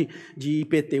conta de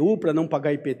IPTU, para não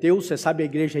pagar IPTU, você sabe, a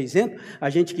igreja é isenta,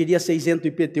 a gente queria ser isento do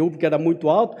IPTU porque era muito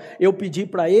alto. Eu pedi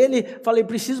para ele, falei: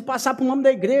 preciso passar para o nome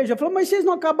da igreja. Ele falou: mas vocês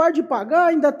não acabaram de pagar,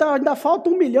 ainda falta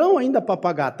 1 milhão ainda para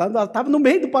pagar, estava no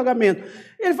meio do pagamento.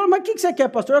 Ele falou: mas o que você quer,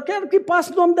 pastor? Eu quero que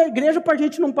passe o nome da igreja para a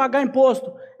gente não pagar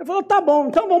imposto. Ele falou: tá bom,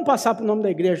 então vamos passar para o nome da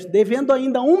igreja. Devendo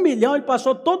ainda 1 milhão, ele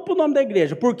passou todo para o nome da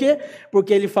igreja. Por quê?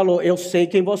 Porque ele falou: eu sei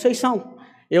quem vocês são.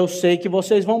 Eu sei que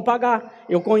vocês vão pagar,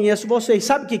 eu conheço vocês.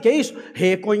 Sabe o que é isso?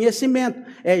 Reconhecimento.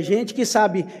 É gente que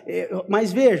sabe,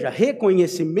 mas veja,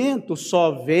 reconhecimento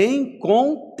só vem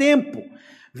com tempo,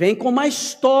 vem com uma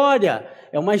história.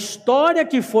 É uma história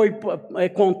que foi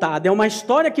contada, é uma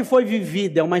história que foi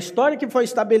vivida, é uma história que foi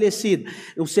estabelecida.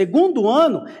 O segundo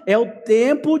ano é o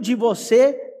tempo de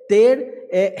você ter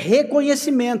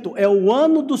reconhecimento, é o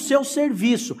ano do seu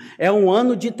serviço, é um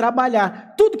ano de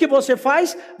trabalhar. Tudo que você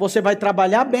faz, você vai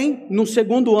trabalhar bem. No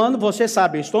segundo ano, você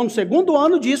sabe, eu estou no segundo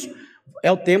ano disso, é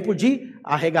o tempo de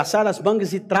arregaçar as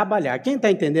mangas e trabalhar. Quem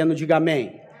está entendendo, diga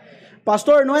amém.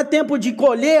 Pastor, não é tempo de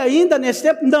colher ainda nesse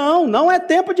tempo? Não, não é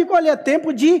tempo de colher, é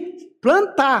tempo de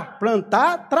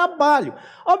plantar trabalho.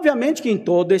 Obviamente que em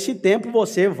todo esse tempo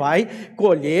você vai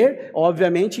colher,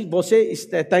 obviamente você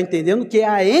está entendendo que é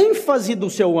a ênfase do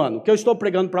seu ano. O que eu estou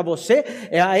pregando para você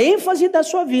é a ênfase da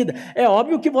sua vida. É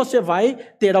óbvio que você vai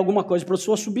ter alguma coisa para a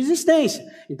sua subsistência.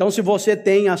 Então, se você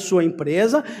tem a sua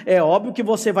empresa, é óbvio que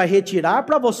você vai retirar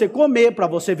para você comer, para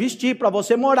você vestir, para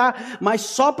você morar, mas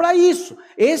só para isso.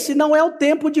 Esse não é o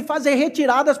tempo de fazer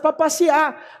retiradas para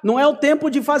passear, não é o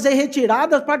tempo de fazer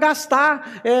retiradas para gastar.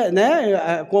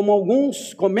 Como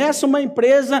alguns começam uma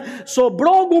empresa,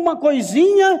 sobrou alguma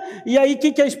coisinha, e aí o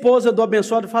que a esposa do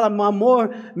abençoado fala?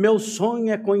 Amor, meu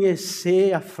sonho é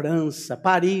conhecer a França,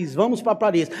 Paris, vamos para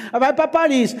Paris. Vai para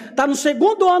Paris, está no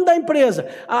segundo ano da empresa,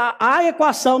 a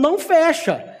equação não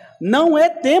fecha. Não é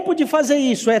tempo de fazer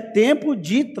isso, é tempo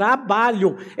de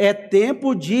trabalho, é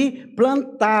tempo de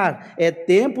plantar, é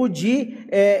tempo de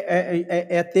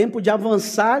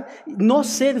avançar no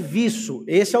serviço.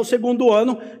 Esse é o segundo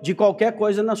ano de qualquer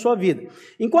coisa na sua vida.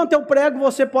 Enquanto eu prego,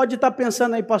 você pode estar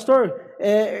pensando aí: pastor,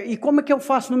 e como é que eu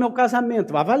faço no meu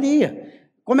casamento? Avalia.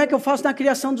 Como é que eu faço na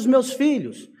criação dos meus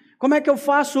filhos? Como é que eu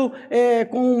faço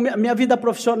com minha vida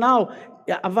profissional?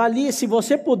 Avalie, se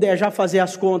você puder já fazer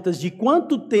as contas de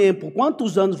quanto tempo,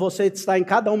 quantos anos você está em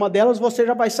cada uma delas, você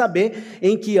já vai saber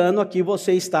em que ano aqui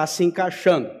você está se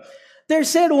encaixando.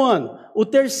 Terceiro ano. O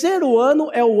terceiro ano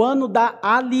é o ano da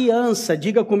aliança.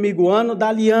 Diga comigo, o ano da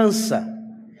aliança.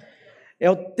 É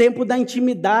o tempo da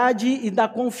intimidade e da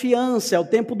confiança, é o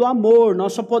tempo do amor.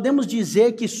 Nós só podemos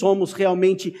dizer que somos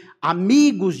realmente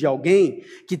amigos de alguém,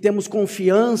 que temos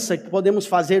confiança, que podemos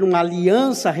fazer uma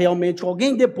aliança realmente com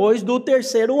alguém depois do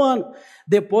terceiro ano.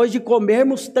 Depois de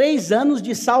comermos 3 anos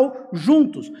de sal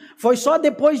juntos. Foi só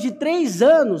depois de 3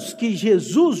 anos que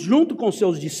Jesus, junto com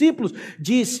seus discípulos,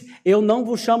 disse: eu não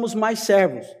vos chamo mais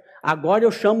servos, agora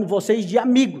eu chamo vocês de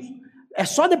amigos. É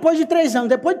só depois de 3 anos.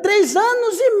 Depois de 3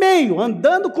 anos e meio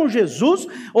andando com Jesus,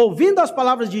 ouvindo as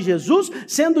palavras de Jesus,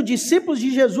 sendo discípulos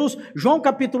de Jesus. João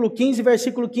capítulo 15,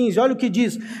 versículo 15. Olha o que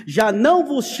diz: já não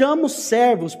vos chamo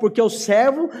servos, porque o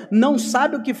servo não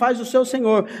sabe o que faz o seu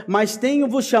senhor, mas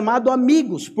tenho-vos chamado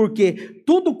amigos, porque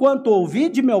tudo quanto ouvi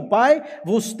de meu Pai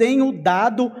vos tenho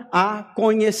dado a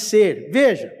conhecer.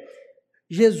 Veja,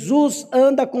 Jesus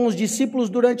anda com os discípulos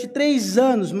durante 3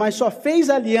 anos, mas só fez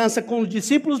aliança com os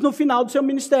discípulos no final do seu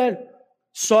ministério,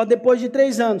 só depois de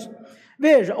 3 anos.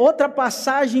 Veja, outra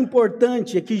passagem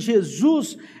importante é que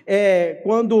Jesus,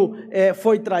 quando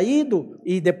foi traído,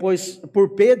 e depois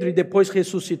por Pedro, e depois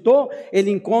ressuscitou,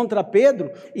 ele encontra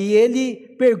Pedro, e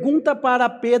ele pergunta para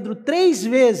Pedro 3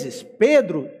 vezes,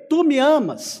 Pedro, tu me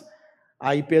amas?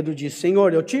 Aí Pedro diz,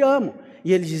 Senhor, eu te amo.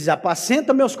 E ele diz,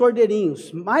 apacenta meus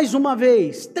cordeirinhos. Mais uma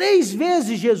vez, 3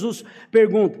 vezes Jesus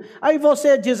pergunta. Aí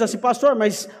você diz assim, pastor,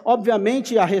 mas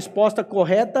obviamente a resposta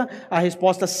correta, a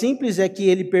resposta simples é que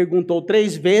ele perguntou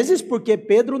 3 vezes, porque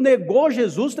Pedro negou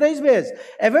Jesus 3 vezes.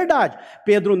 É verdade,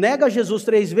 Pedro nega Jesus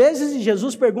 3 vezes e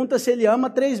Jesus pergunta se ele ama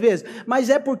 3 vezes. Mas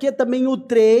é porque também o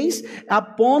 3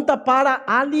 aponta para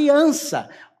a aliança.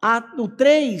 O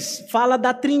 3 fala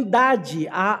da trindade,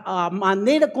 a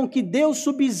maneira com que Deus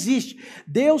subsiste.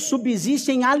 Deus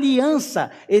subsiste em aliança.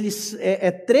 Ele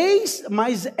é 3,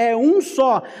 mas é um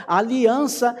só. A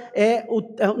aliança é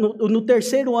no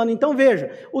 3º ano. Então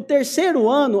veja, o 3º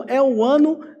ano é o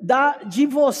ano de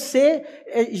você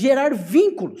gerar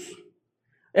vínculos.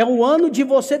 É o ano de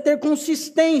você ter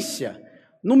consistência.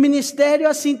 No ministério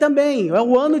assim também, é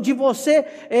o ano de você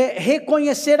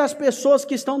reconhecer as pessoas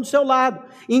que estão do seu lado,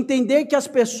 entender que as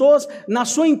pessoas na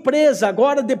sua empresa,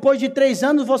 agora depois de 3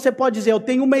 anos você pode dizer, eu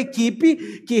tenho uma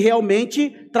equipe que realmente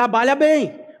trabalha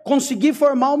bem, consegui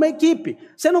formar uma equipe.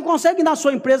 Você não consegue na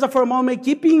sua empresa formar uma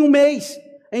equipe em 1 mês,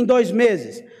 em 2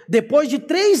 meses. Depois de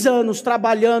 3 anos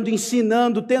trabalhando,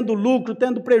 ensinando, tendo lucro,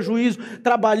 tendo prejuízo,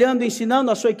 trabalhando,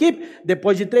 ensinando a sua equipe,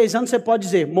 depois de 3 anos você pode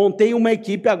dizer, montei uma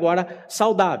equipe agora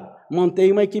saudável, montei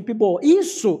uma equipe boa.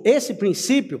 Esse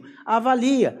princípio,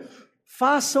 avalia,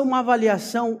 faça uma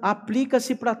avaliação,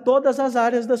 aplica-se para todas as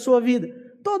áreas da sua vida.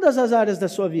 Todas as áreas da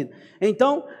sua vida.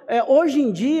 Então, hoje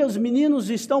em dia, os meninos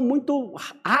estão muito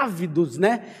ávidos,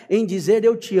 né, em dizer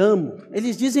eu te amo.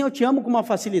 Eles dizem eu te amo com uma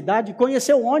facilidade.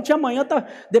 Conheceu ontem, amanhã,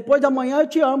 depois da manhã eu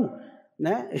te amo.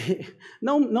 Né?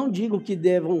 Não digo que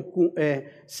devam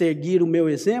seguir o meu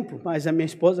exemplo, mas a minha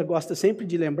esposa gosta sempre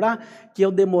de lembrar que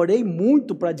eu demorei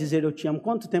muito para dizer eu te amo.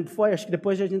 Quanto tempo foi? Acho que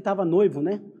depois a gente estava noivo,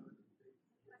 né?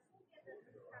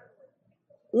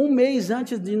 1 mês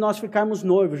antes de nós ficarmos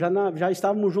noivos, já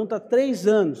estávamos juntos há 3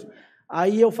 anos.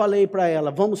 Aí eu falei para ela,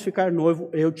 vamos ficar noivo,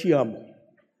 eu te amo.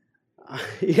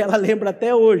 E ela lembra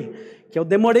até hoje, que eu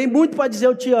demorei muito para dizer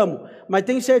eu te amo, mas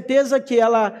tenho certeza que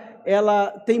ela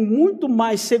tem muito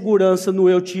mais segurança no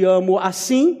eu te amo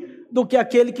assim, do que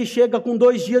aquele que chega com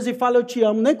 2 dias e fala eu te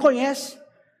amo, nem conhece.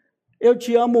 Eu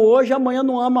te amo hoje, amanhã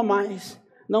não ama mais.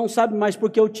 Não sabe mais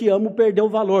porque eu te amo, perdeu o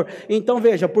valor. Então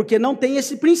veja, porque não tem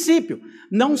esse princípio,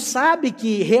 não sabe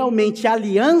que realmente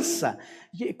aliança,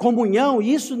 comunhão,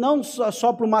 isso não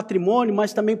só para o matrimônio,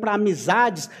 mas também para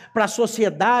amizades, para a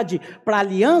sociedade, para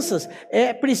alianças,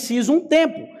 é preciso um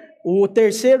tempo. O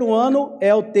 3º ano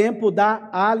é o tempo da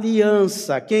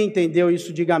aliança. Quem entendeu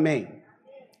isso, diga amém.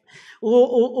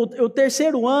 O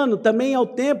 3º ano também é o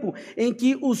tempo em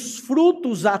que os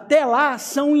frutos até lá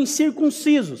são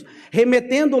incircuncisos.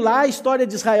 Remetendo lá a história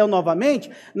de Israel novamente,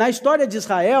 na história de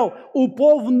Israel, o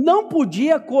povo não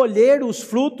podia colher os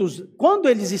frutos. Quando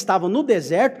eles estavam no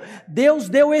deserto, Deus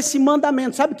deu esse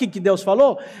mandamento. Sabe o que Deus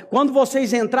falou? Quando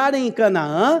vocês entrarem em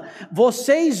Canaã,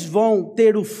 vocês vão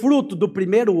ter o fruto do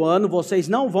 1º ano, vocês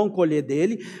não vão colher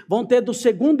dele, vão ter do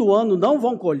 2º ano, não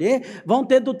vão colher, vão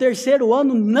ter do 3º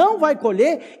ano, não vai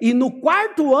colher, e no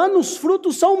 4º ano os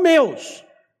frutos são meus.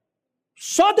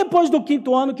 Só depois do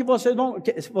 5º ano que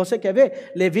você quer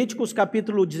ver? Levíticos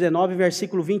capítulo 19,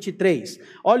 versículo 23.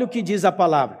 Olha o que diz a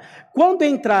palavra. Quando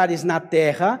entrares na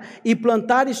terra e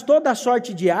plantares toda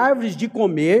sorte de árvores de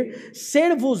comer,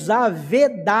 ser-vos-á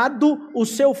vedado o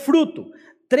seu fruto.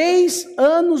 3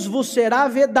 anos vos será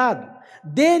vedado.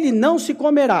 Dele não se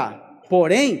comerá.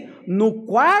 Porém, no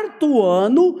 4º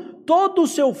ano, todo o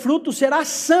seu fruto será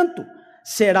santo.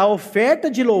 Será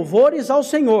oferta de louvores ao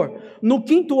Senhor. No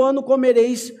 5º ano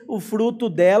comereis o fruto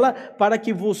dela, para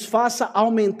que vos faça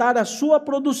aumentar a sua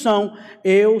produção.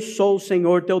 Eu sou o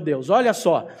Senhor teu Deus. Olha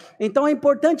só, então é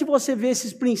importante você ver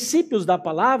esses princípios da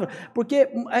palavra, porque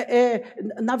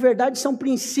na verdade são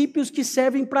princípios que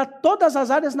servem para todas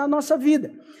as áreas na nossa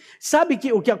vida. Sabe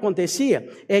que o que acontecia?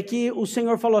 É que o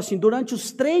Senhor falou assim, durante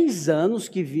os 3 anos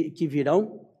que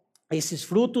virão, Esses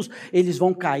frutos, eles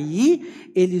vão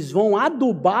cair, eles vão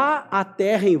adubar a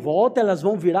terra em volta, elas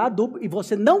vão virar adubo e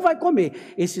você não vai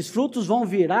comer. Esses frutos vão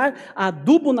virar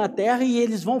adubo na terra e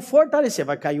eles vão fortalecer.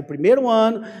 Vai cair o primeiro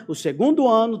ano, o segundo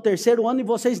ano, o terceiro ano e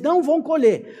vocês não vão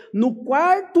colher. No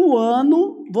quarto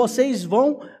ano, vocês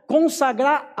vão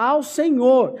consagrar ao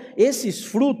Senhor. Esses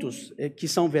frutos que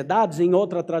são vedados, em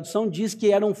outra tradução diz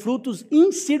que eram frutos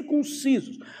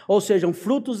incircuncisos, ou seja,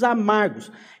 frutos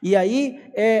amargos. E aí,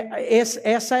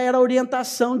 essa era a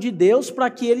orientação de Deus para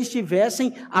que eles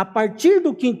tivessem, a partir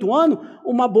do quinto ano,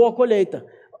 uma boa colheita.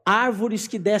 Árvores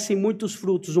que dessem muitos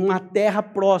frutos, uma terra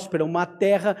próspera, uma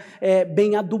terra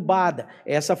bem adubada.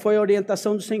 Essa foi a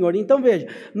orientação do Senhor. Então veja,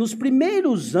 nos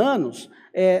primeiros anos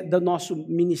do nosso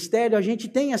ministério, a gente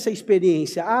tem essa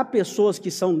experiência. Há pessoas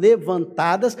que são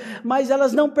levantadas, mas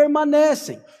elas não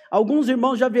permanecem. Alguns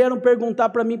irmãos já vieram perguntar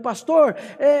para mim, pastor,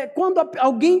 quando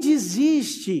alguém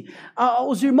desiste,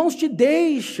 os irmãos te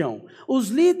deixam, os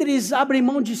líderes abrem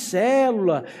mão de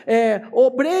célula,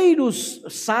 obreiros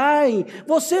saem,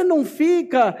 você não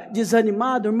fica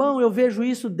desanimado? Irmão, eu vejo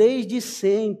isso desde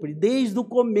sempre, desde o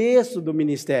começo do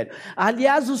ministério.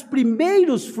 Aliás, os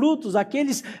primeiros frutos,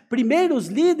 aqueles primeiros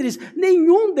líderes,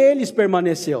 nenhum deles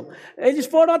permaneceu. Eles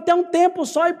foram até um tempo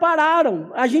só e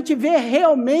pararam. A gente vê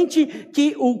realmente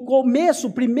que o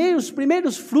começo, os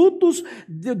primeiros frutos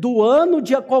do ano,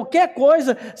 de qualquer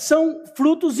coisa, são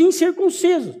frutos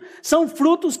incircuncisos, são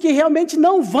frutos que realmente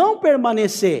não vão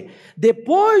permanecer.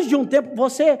 Depois de um tempo,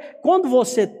 quando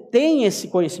você tem esse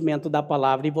conhecimento da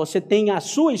palavra e você tem a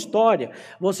sua história,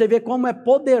 você vê como é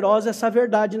poderosa essa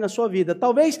verdade na sua vida.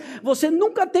 Talvez você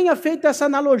nunca tenha feito essa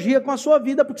analogia com a sua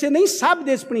vida, porque você nem sabe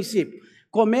desse princípio.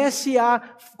 Comece a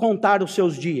contar os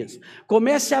seus dias,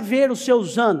 comece a ver os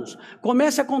seus anos,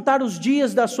 comece a contar os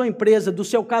dias da sua empresa, do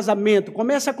seu casamento,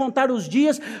 comece a contar os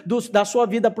dias da sua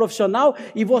vida profissional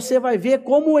e você vai ver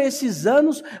como esses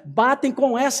anos batem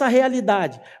com essa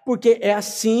realidade, porque é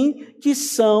assim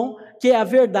que é a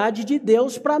verdade de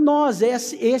Deus para nós,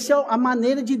 essa é a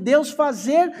maneira de Deus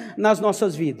fazer nas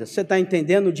nossas vidas. Você está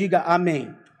entendendo? Diga amém.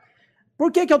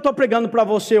 Por que eu estou pregando para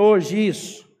você hoje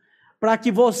isso? Para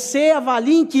que você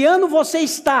avalie em que ano você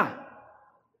está.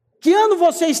 Que ano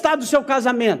você está do seu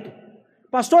casamento?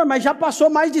 Pastor, mas já passou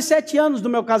mais de 7 anos do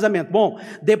meu casamento. Bom,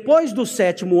 depois do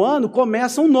 7º ano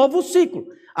começa um novo ciclo.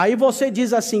 Aí você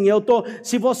diz assim,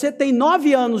 se você tem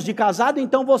 9 anos de casado,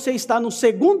 então você está no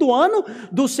 2º ano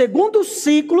do 2º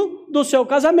ciclo do seu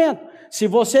casamento. Se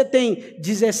você tem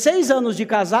 16 anos de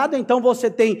casado, então você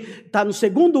está no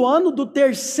 2º ano do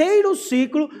 3º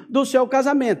ciclo do seu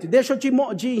casamento. Deixa eu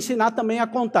te ensinar também a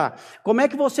contar. Como é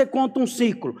que você conta um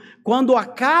ciclo? Quando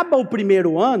acaba o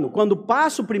 1º ano, quando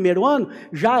passa o 1º ano,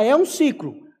 já é um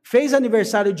ciclo. Fez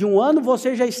aniversário de 1 ano,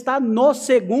 você já está no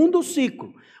 2º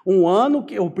ciclo. O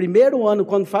 1º ano,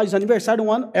 quando faz aniversário,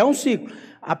 1 ano, é um ciclo.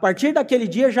 A partir daquele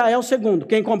dia já é o 2º.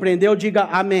 Quem compreendeu, diga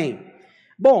amém.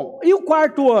 Bom, e o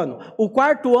 4º ano? O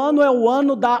 4º ano é o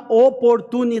ano da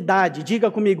oportunidade. Diga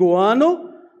comigo, o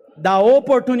ano da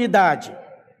oportunidade.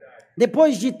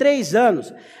 Depois de 3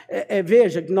 anos,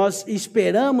 veja que nós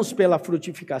esperamos pela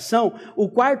frutificação, o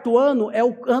 4º ano é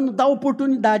o ano da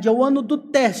oportunidade, é o ano do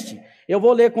teste. Eu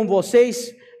vou ler com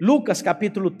vocês Lucas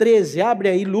capítulo 13, abre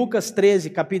aí Lucas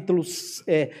 13, capítulo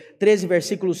 13,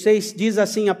 versículo 6, diz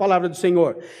assim a palavra do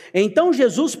Senhor. Então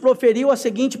Jesus proferiu a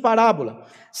seguinte parábola: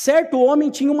 certo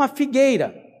homem tinha uma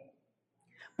figueira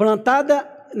plantada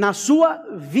na sua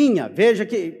vinha. Veja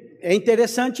que é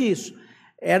interessante isso.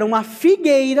 Era uma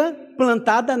figueira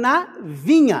plantada na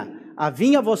vinha. A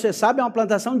vinha, você sabe, é uma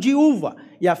plantação de uva.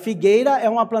 E a figueira é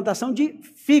uma plantação de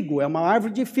figo, é uma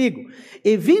árvore de figo.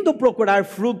 E vindo procurar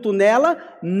fruto nela,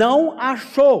 não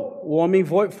achou. O homem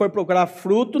foi procurar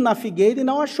fruto na figueira e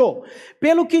não achou.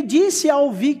 Pelo que disse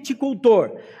ao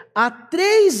viticultor: há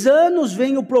 3 anos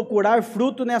venho procurar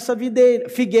fruto nessa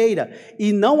figueira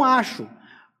e não acho.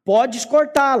 Podes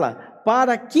cortá-la.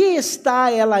 Para que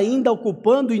está ela ainda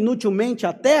ocupando inutilmente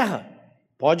a terra?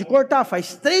 Pode cortar,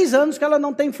 faz 3 anos que ela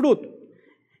não tem fruto.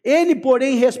 Ele,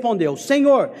 porém, respondeu: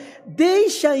 Senhor,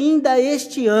 deixa ainda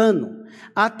este ano,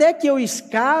 até que eu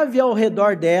escave ao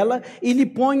redor dela e lhe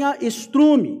ponha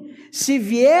estrume. Se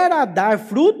vier a dar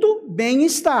fruto, bem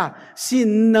está. Se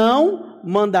não,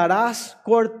 mandarás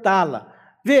cortá-la.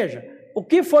 Veja, o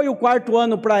que foi o 4º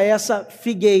ano para essa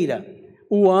figueira?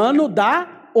 O ano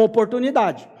da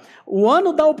oportunidade. O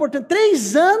ano da oportunidade.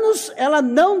 3 anos ela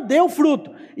não deu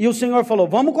fruto. E o Senhor falou: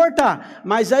 vamos cortar.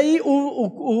 Mas aí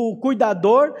o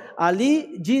cuidador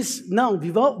ali diz: não,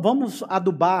 vamos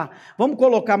adubar, vamos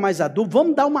colocar mais adubo,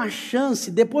 vamos dar uma chance.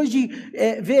 Depois de,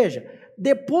 veja,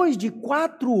 depois de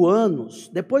 4 anos,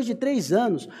 depois de 3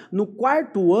 anos, no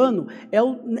 4º ano,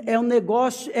 é um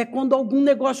negócio, é quando algum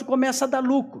negócio começa a dar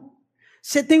lucro.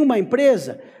 Você tem uma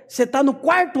empresa, você está no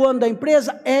 4º ano da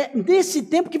empresa, é nesse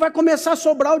tempo que vai começar a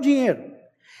sobrar o dinheiro.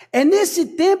 É nesse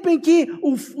tempo em que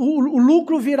o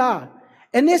lucro virá.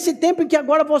 É nesse tempo em que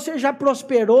agora você já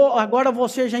prosperou, agora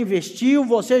você já investiu,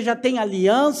 você já tem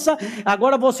aliança,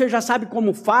 agora você já sabe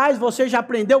como faz, você já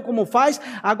aprendeu como faz.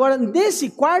 Agora, nesse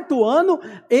 4º ano,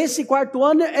 esse 4º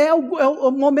ano é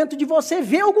o momento de você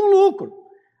ver algum lucro.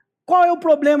 Qual é o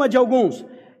problema de alguns?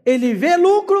 Ele vê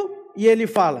lucro e ele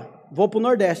fala, vou para o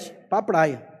Nordeste, para a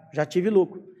praia, já tive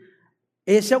lucro.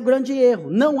 Esse é o grande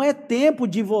erro. Não é tempo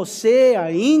de você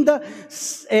ainda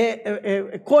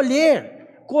colher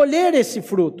esse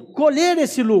fruto, colher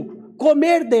esse lucro,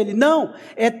 comer dele. Não,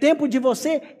 é tempo de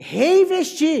você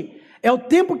reinvestir. É o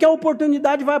tempo que a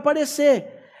oportunidade vai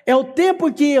aparecer. É o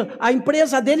tempo que a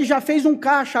empresa dele já fez um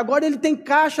caixa, agora ele tem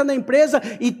caixa na empresa,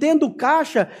 e tendo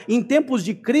caixa em tempos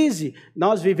de crise,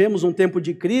 nós vivemos um tempo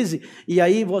de crise, e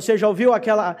aí você já ouviu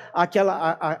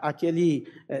aquele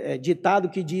ditado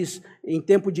que diz, em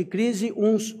tempo de crise,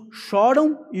 uns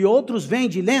choram e outros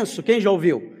vendem lenço? Quem já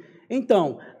ouviu?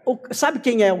 Então, sabe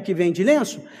quem é o que vende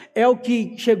lenço? É o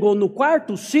que chegou no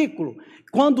 4º ciclo,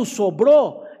 quando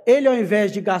sobrou, ele ao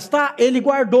invés de gastar, ele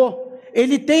guardou.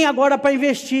 Ele tem agora para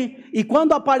investir, e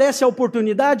quando aparece a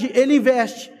oportunidade, ele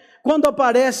investe. Quando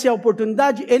aparece a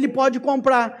oportunidade, ele pode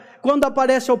comprar. Quando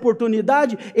aparece a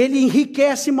oportunidade, ele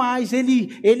enriquece mais,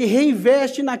 ele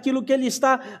reinveste naquilo que ele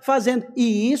está fazendo.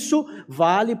 E isso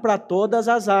vale para todas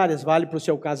as áreas, vale para o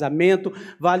seu casamento,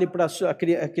 vale para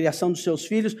a criação dos seus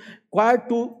filhos.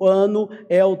 4º ano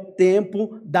é o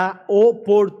tempo da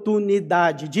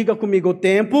oportunidade. Diga comigo, o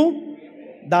tempo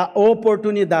da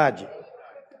oportunidade.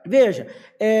 Veja,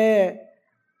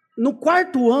 no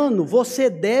 4º ano você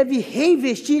deve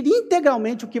reinvestir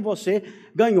integralmente o que você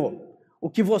ganhou, o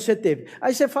que você teve.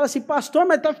 Aí você fala assim, pastor,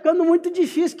 mas está ficando muito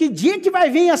difícil, que dia que vai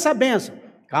vir essa bênção?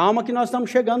 Calma que nós estamos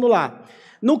chegando lá.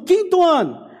 No 5º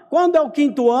ano, quando é o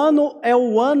 5º ano? É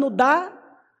o ano da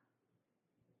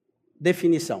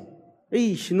definição.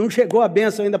 Ixi, não chegou a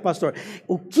bênção ainda, pastor.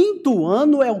 O 5º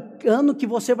ano é o ano que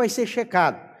você vai ser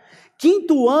checado.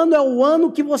 5º ano é o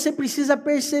ano que você precisa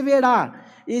perseverar.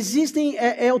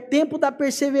 É o tempo da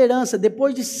perseverança.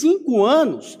 Depois de 5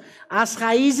 anos, as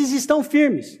raízes estão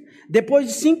firmes. Depois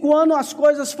de 5 anos, as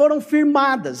coisas foram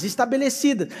firmadas,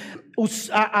 estabelecidas.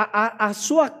 A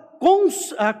sua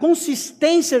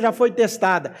consistência já foi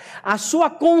testada. A sua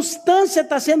constância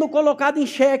está sendo colocada em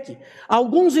xeque.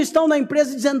 Alguns estão na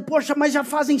empresa dizendo, poxa, mas já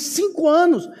fazem 5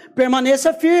 anos.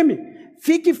 Permaneça firme,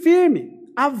 fique firme.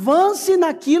 Avance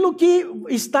naquilo que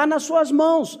está nas suas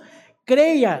mãos.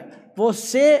 Creia,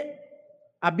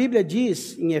 a Bíblia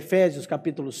diz em Efésios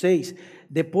capítulo 6,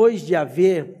 depois de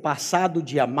haver passado o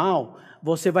dia mal,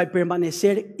 você vai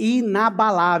permanecer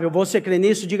inabalável. Você crê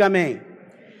nisso? Diga amém.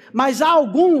 Mas há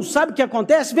alguns, sabe o que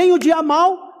acontece? Vem o dia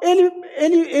mal,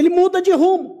 ele muda de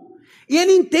rumo. E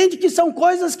ele entende que são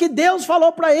coisas que Deus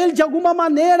falou para ele de alguma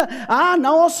maneira. Ah,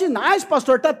 não, aos sinais,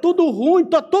 pastor, está tudo ruim,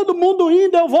 está todo mundo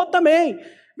indo, eu vou também.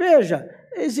 Veja,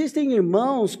 existem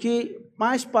irmãos que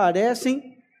mais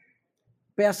parecem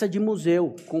peça de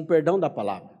museu, com perdão da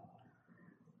palavra.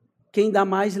 Quem dá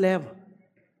mais leva.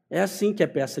 É assim que é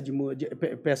peça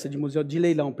de museu, de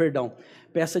leilão, perdão.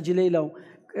 Peça de leilão.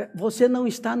 Você não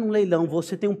está num leilão,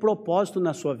 você tem um propósito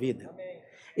na sua vida.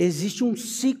 Existe um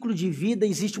ciclo de vida,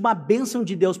 existe uma bênção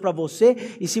de Deus para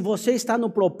você, e se você está no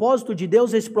propósito de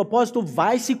Deus, esse propósito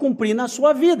vai se cumprir na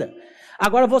sua vida.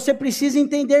 Agora você precisa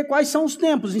entender quais são os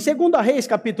tempos. Em 2 Reis,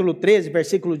 capítulo 13,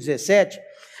 versículo 17,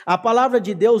 a palavra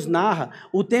de Deus narra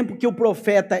o tempo que o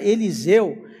profeta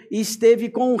Eliseu esteve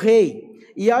com o rei.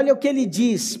 E olha o que ele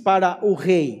diz para o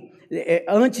rei,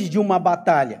 antes de uma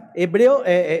batalha.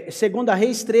 2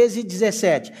 Reis 13,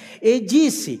 17. E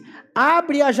disse,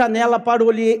 abre a janela para o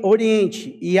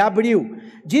oriente, e abriu.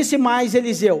 Disse mais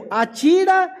Eliseu,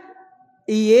 atira,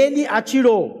 e ele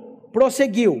atirou.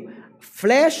 Prosseguiu,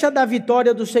 flecha da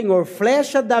vitória do Senhor,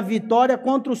 flecha da vitória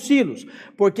contra os sírios,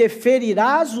 porque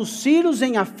ferirás os sírios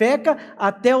em Afeca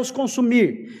até os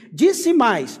consumir. Disse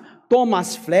mais, toma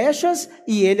as flechas,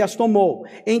 e ele as tomou.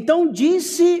 Então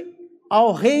disse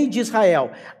ao rei de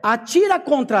Israel, atira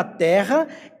contra a terra,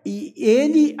 e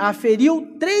ele a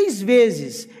feriu 3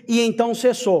 vezes, e então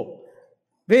cessou.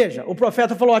 Veja, o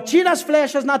profeta falou, atira as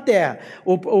flechas na terra.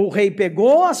 O rei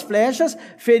pegou as flechas,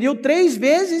 feriu 3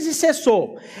 vezes e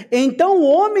cessou. Então o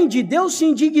homem de Deus se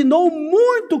indignou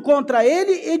muito contra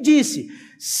ele e disse,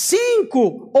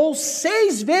 5 ou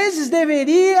 6 vezes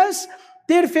deverias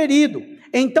ter ferido.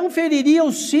 Então feriria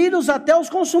os círios até os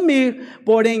consumir,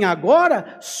 porém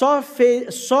agora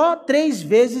só 3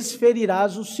 vezes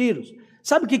ferirás os círios.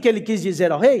 Sabe o que ele quis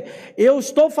dizer ao rei? Eu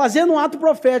estou fazendo um ato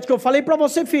profético, eu falei para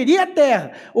você ferir a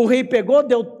terra. O rei pegou,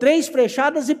 deu 3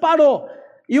 flechadas e parou.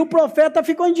 E o profeta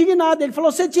ficou indignado, ele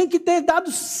falou, você tinha que ter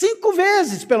dado 5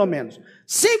 vezes pelo menos.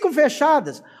 5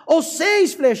 flechadas, ou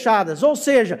 6 flechadas, ou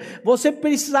seja, você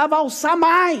precisava alçar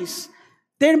mais,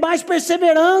 ter mais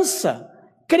perseverança,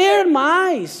 crer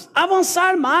mais,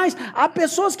 avançar mais. Há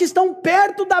pessoas que estão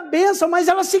perto da bênção, mas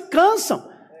elas se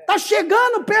cansam. Está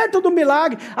chegando perto do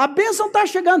milagre, a bênção está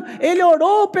chegando. Ele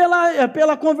orou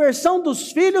pela conversão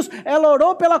dos filhos, ela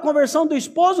orou pela conversão do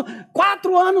esposo,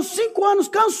 4 anos, 5 anos,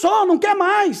 cansou, não quer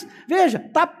mais. Veja,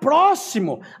 está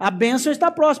próximo, a bênção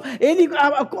está próxima. Ele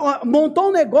montou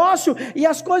um negócio e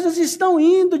as coisas estão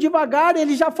indo devagar.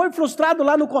 Ele já foi frustrado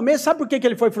lá no começo. Sabe por que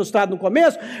ele foi frustrado no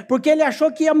começo? Porque ele achou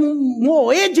que ia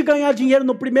moer de ganhar dinheiro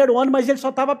no primeiro ano, mas ele só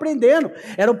estava aprendendo.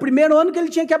 Era o primeiro ano que ele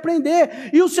tinha que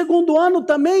aprender, e o segundo ano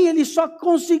também ele só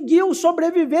conseguiu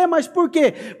sobreviver. Mas por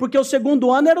quê? Porque o segundo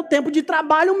ano era o tempo de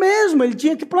trabalho mesmo, ele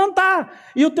tinha que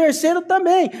plantar, e o terceiro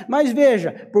também. Mas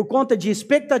veja, por conta de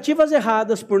expectativas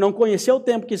erradas, por não conhecer o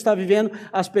tempo que está vivendo,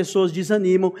 as pessoas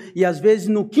desanimam, e às vezes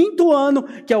no 5º ano,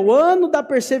 que é o ano da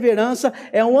perseverança,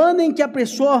 é um ano em que a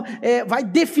pessoa vai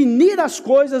definir as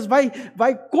coisas, vai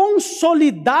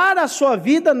consolidar a sua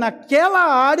vida naquela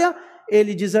área,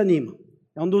 ele desanima.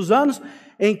 É um dos anos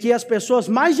em que as pessoas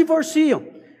mais divorciam.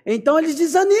 Então eles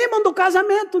desanimam do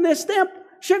casamento nesse tempo.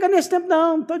 Chega nesse tempo,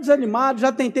 não, estou desanimado,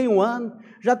 já tentei 1 ano,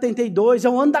 já tentei 2, é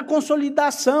o ano da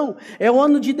consolidação, é o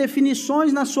ano de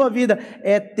definições na sua vida,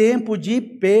 é tempo de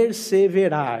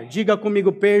perseverar. Diga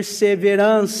comigo,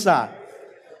 perseverança.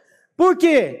 Por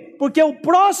quê? Porque o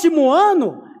próximo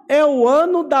ano é o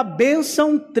ano da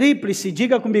bênção tríplice.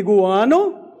 Diga comigo, o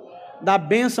ano da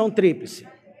bênção tríplice.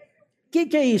 O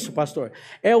que é isso, pastor?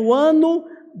 É o ano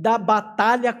da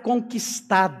batalha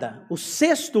conquistada. O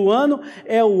 6º ano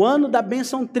é o ano da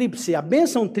bênção tríplice. A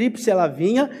bênção tríplice, ela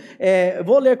vinha,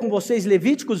 vou ler com vocês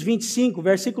Levíticos 25,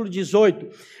 versículo 18,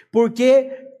 porque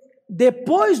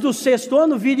depois do 6º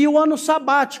ano viria o ano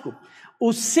sabático. O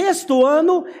 6º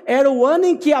ano era o ano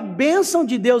em que a bênção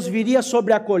de Deus viria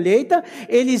sobre a colheita.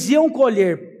 Eles iam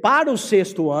colher para o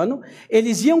 6º ano,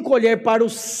 eles iam colher para o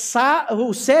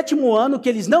 7º ano, que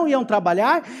eles não iam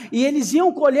trabalhar, e eles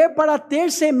iam colher para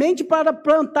ter semente para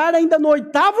plantar ainda no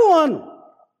 8º ano.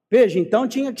 Veja, então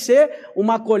tinha que ser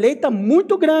uma colheita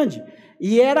muito grande.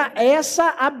 E era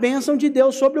essa a bênção de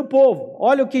Deus sobre o povo.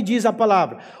 Olha o que diz a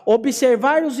palavra: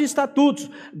 observar os estatutos,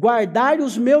 guardar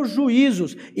os meus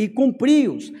juízos e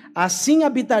cumpri-os, assim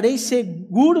habitareis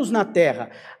seguros na terra.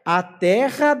 A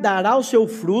terra dará o seu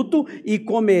fruto e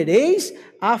comereis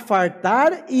a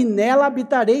fartar, e nela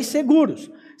habitareis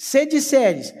seguros. Se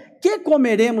disseres, que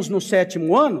comeremos no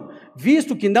 7º ano,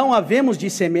 visto que não havemos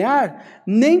de semear,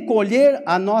 nem colher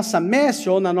a nossa messe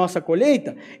ou na nossa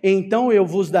colheita, então eu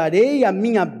vos darei a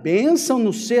minha bênção no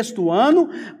 6º ano,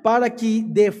 para que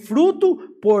dê fruto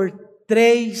por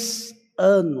 3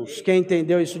 anos. Quem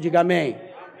entendeu isso, diga amém.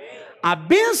 A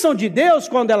bênção de Deus,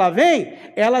 quando ela vem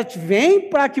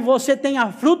para que você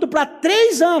tenha fruto para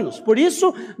 3 anos. Por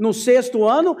isso, no 6º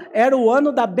ano, era o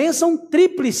ano da bênção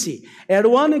tríplice. Era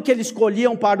o ano em que eles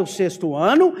colhiam para o 6º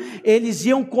ano, eles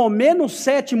iam comer no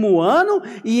 7º ano,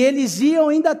 e eles iam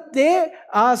ainda ter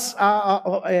as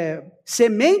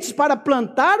sementes para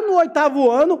plantar no 8º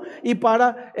ano, e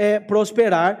para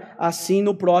prosperar assim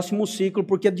no próximo ciclo.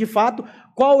 Porque de fato,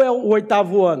 qual é o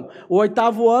 8º ano? O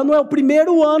 8º ano é o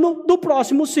primeiro ano do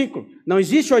próximo ciclo. Não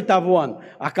existe 8º ano.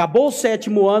 Acabou o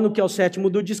 7º ano, que é o 7º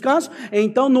do descanso.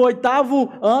 Então no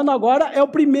 8º ano agora é o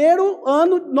primeiro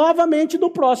ano novamente do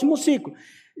próximo ciclo.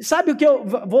 Sabe o que eu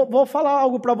vou falar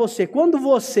algo para você? Quando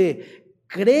você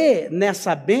crê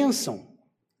nessa bênção,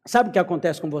 sabe o que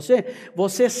acontece com você?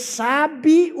 Você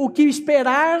sabe o que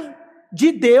esperar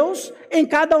de Deus em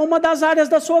cada uma das áreas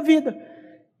da sua vida.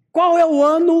 Qual é o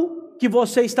ano que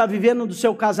você está vivendo do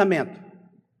seu casamento?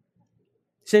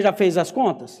 Você já fez as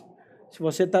contas? Se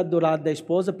você está do lado da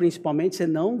esposa, principalmente, você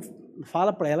não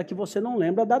fala para ela que você não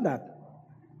lembra da data.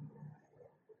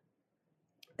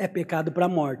 É pecado para a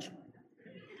morte.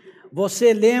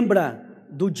 Você lembra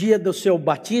do dia do seu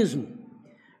batismo?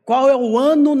 Qual é o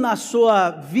ano na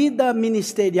sua vida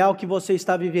ministerial que você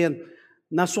está vivendo?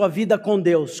 Na sua vida com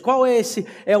Deus? Qual é esse?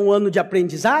 É um ano de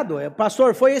aprendizado?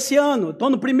 Pastor, foi esse ano, estou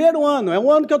no 1º ano, é um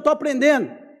ano que eu estou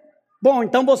aprendendo. Bom,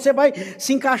 então você vai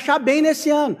se encaixar bem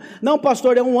nesse ano. Não,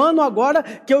 pastor, é um ano agora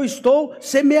que eu estou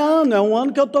semeando, é um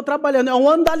ano que eu estou trabalhando, é um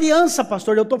ano da aliança,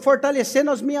 pastor, eu estou fortalecendo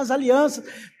as minhas alianças.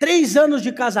 3 anos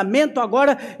de casamento,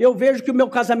 agora eu vejo que o meu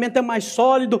casamento é mais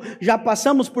sólido, já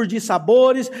passamos por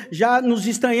dissabores, já nos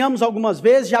estranhamos algumas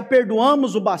vezes, já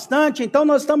perdoamos o bastante, então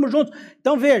nós estamos juntos.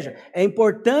 Então veja, é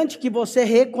importante que você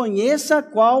reconheça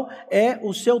qual é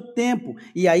o seu tempo,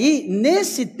 e aí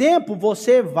nesse tempo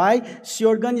você vai se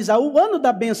organizar. O ano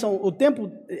da bênção, o tempo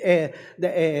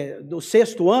do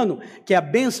 6º ano, que é a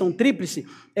bênção tríplice,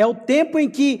 é o tempo em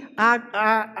que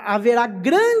haverá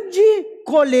grande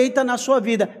colheita na sua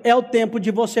vida, é o tempo de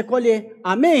você colher.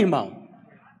 Amém, irmão?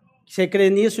 Você crê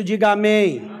nisso? Diga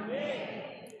amém.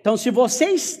 Então, se você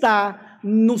está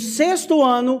no 6º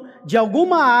ano de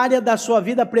alguma área da sua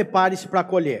vida, prepare-se para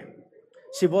colher.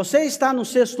 Se você está no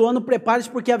 6º ano, prepare-se,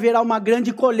 porque haverá uma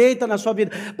grande colheita na sua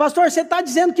vida. Pastor, você está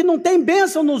dizendo que não tem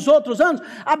bênção nos outros anos?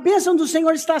 A bênção do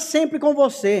Senhor está sempre com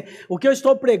você. O que eu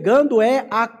estou pregando é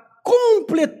a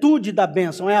completude da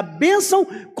bênção, é a bênção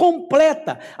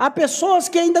completa. Há pessoas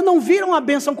que ainda não viram a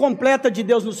bênção completa de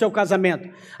Deus no seu casamento.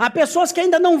 Há pessoas que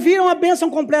ainda não viram a bênção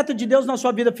completa de Deus na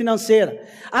sua vida financeira.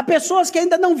 Há pessoas que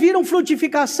ainda não viram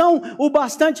frutificação o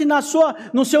bastante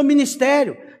no seu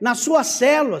ministério, nas suas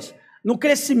células, no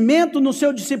crescimento, no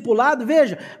seu discipulado.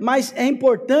 Veja, mas é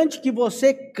importante que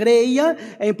você creia,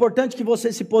 é importante que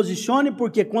você se posicione,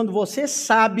 porque quando você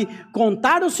sabe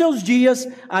contar os seus dias,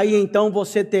 aí então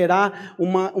você terá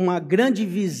uma grande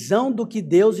visão do que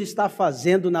Deus está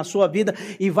fazendo na sua vida,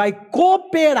 e vai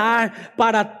cooperar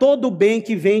para todo o bem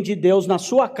que vem de Deus na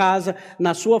sua casa,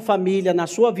 na sua família, na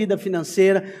sua vida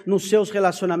financeira, nos seus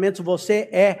relacionamentos. Você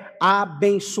é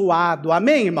abençoado.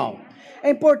 Amém, irmão? É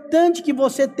importante que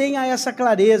você tenha essa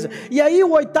clareza. E aí o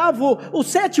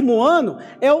 7º ano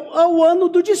é o ano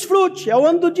do desfrute, é o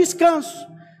ano do descanso.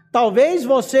 Talvez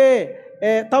você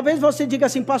diga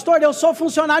assim: pastor, eu sou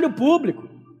funcionário público,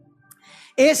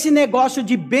 esse negócio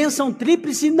de bênção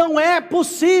tríplice não é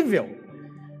possível,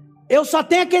 eu só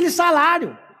tenho aquele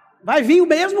salário, vai vir o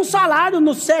mesmo salário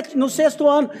no 6º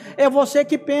ano. É você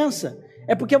que pensa.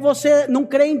 É porque você não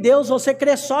crê em Deus, você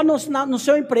crê só no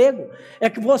seu emprego. É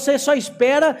que você só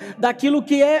espera daquilo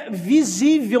que é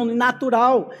visível,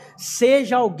 natural.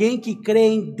 Seja alguém que crê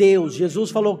em Deus.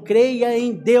 Jesus falou: creia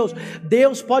em Deus.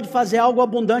 Deus pode fazer algo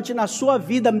abundante na sua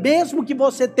vida, mesmo que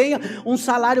você tenha um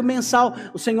salário mensal.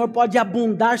 O Senhor pode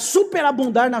abundar,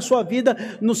 superabundar na sua vida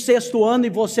no 6º ano, e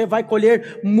você vai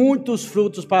colher muitos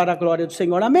frutos para a glória do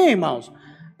Senhor. Amém, irmãos?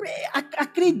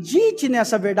 Acredite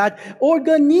nessa verdade,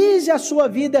 organize a sua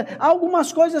vida. Há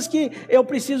algumas coisas que eu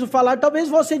preciso falar. Talvez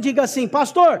você diga assim: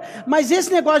 pastor, mas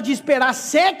esse negócio de esperar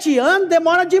 7 anos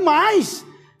demora demais,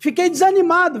 fiquei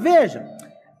desanimado. Veja,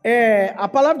 a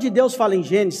palavra de Deus fala em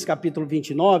Gênesis capítulo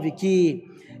 29, que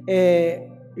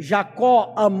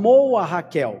Jacó amou a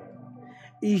Raquel,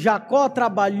 e Jacó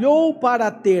trabalhou para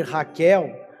ter Raquel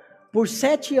por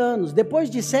 7 anos.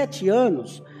 Depois de 7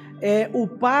 anos, o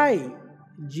pai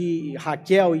de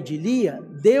Raquel e de Lia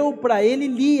deu para ele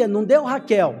Lia, não deu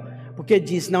Raquel, porque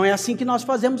disse: não é assim que nós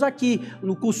fazemos aqui,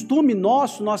 no costume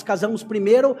nosso, nós casamos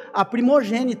primeiro a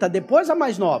primogênita, depois a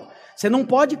mais nova. Você não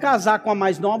pode casar com a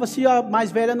mais nova se a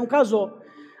mais velha não casou.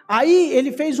 Aí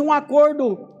ele fez um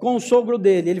acordo com o sogro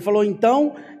dele. Ele falou: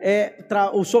 então,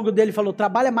 o sogro dele falou: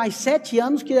 trabalha mais 7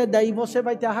 anos, que daí você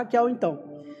vai ter a Raquel então.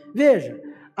 Veja,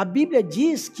 a Bíblia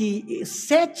diz que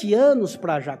 7 anos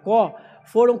para Jacó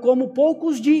foram como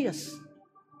poucos dias.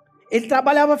 Ele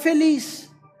trabalhava feliz.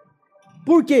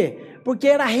 Por quê? Porque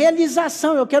era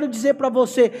realização. Eu quero dizer para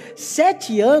você,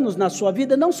 7 anos na sua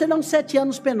vida não serão 7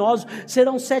 anos penosos,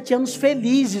 serão 7 anos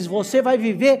felizes. Você vai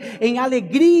viver em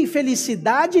alegria e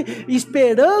felicidade,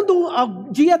 esperando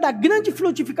o dia da grande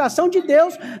frutificação de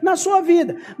Deus na sua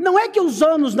vida. Não é que os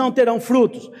anos não terão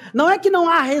frutos, não é que não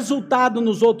há resultado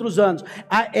nos outros anos,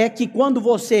 é que quando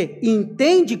você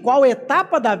entende qual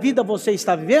etapa da vida você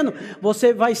está vivendo,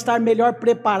 você vai estar melhor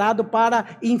preparado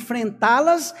para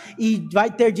enfrentá-las, e vai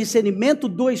ter discernimento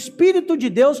do Espírito de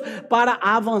Deus para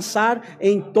avançar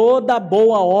em toda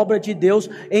boa obra de Deus,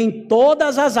 em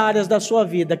todas as áreas da sua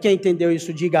vida. Quem entendeu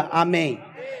isso, diga amém.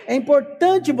 É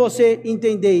importante você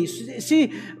entender isso.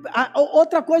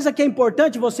 Outra coisa que é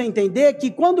importante você entender é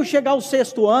que quando chegar o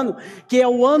 6º ano, que é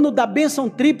o ano da bênção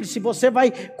tríplice, você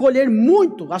vai colher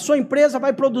muito, a sua empresa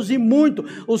vai produzir muito,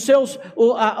 o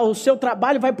seu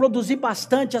trabalho vai produzir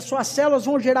bastante, as suas células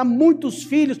vão gerar muitos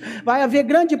filhos, vai haver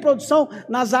grande produção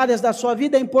nas áreas da sua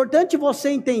vida. É importante você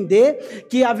entender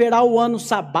que haverá o ano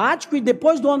sabático, e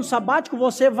depois do ano sabático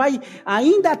você vai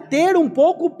ainda ter um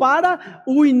pouco para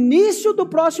o início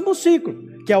do próximo ciclo.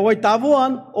 que é o 8º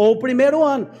ano, ou o 1º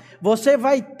ano. Você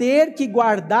vai ter que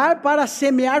guardar para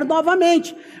semear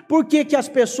novamente. Por que que as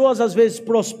pessoas às vezes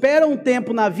prosperam um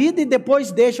tempo na vida e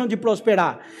depois deixam de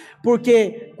prosperar?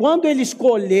 Porque quando eles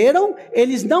colheram,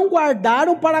 eles não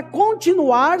guardaram para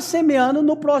continuar semeando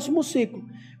no próximo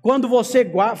ciclo. Quando você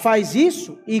faz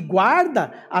isso e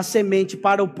guarda a semente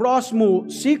para o próximo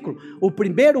ciclo, o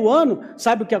 1º ano,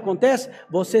 sabe o que acontece?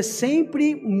 Você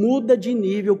sempre muda de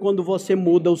nível quando você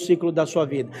muda o ciclo da sua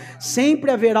vida.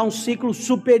 Sempre haverá um ciclo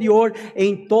superior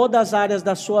em todas as áreas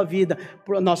da sua vida.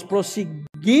 Nós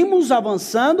prosseguimos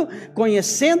avançando,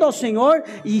 conhecendo ao Senhor,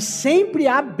 e sempre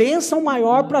há bênção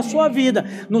maior para a sua vida.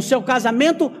 No seu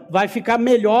casamento vai ficar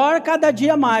melhor cada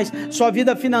dia mais. Sua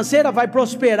vida financeira vai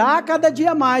prosperar cada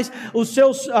dia mais.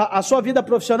 A sua vida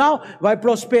profissional vai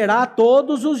prosperar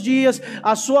todos os dias.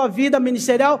 A sua vida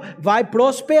ministerial vai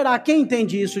prosperar. Quem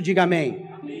entende isso, diga amém.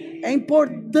 É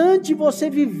importante você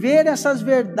viver essas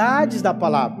verdades da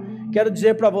palavra. Quero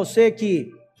dizer para você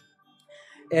que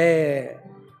é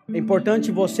importante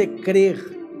você crer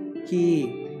que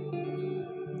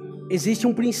existe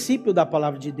um princípio da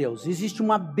palavra de Deus, existe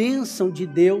uma bênção de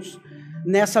Deus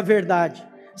nessa verdade.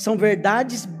 São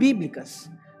verdades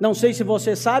bíblicas. Não sei se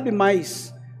você sabe,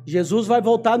 mas Jesus vai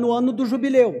voltar no ano do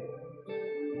jubileu.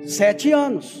 7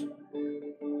 anos.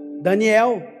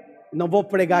 Daniel, não vou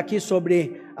pregar aqui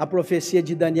sobre a profecia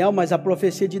de Daniel, mas a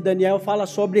profecia de Daniel fala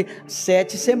sobre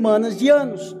 7 semanas de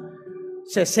anos.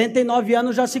 69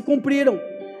 anos já se cumpriram.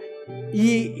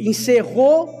 E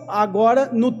encerrou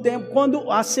agora no tempo, quando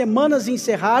as semanas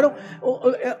encerraram,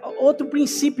 outro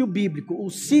princípio bíblico: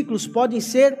 os ciclos podem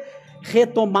ser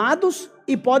retomados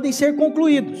e podem ser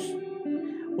concluídos.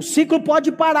 O ciclo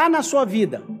pode parar na sua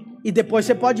vida e depois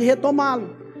você pode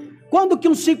retomá-lo. Quando que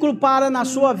um ciclo para na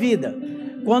sua vida?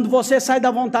 Quando você sai da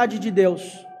vontade de Deus.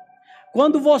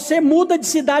 Quando você muda de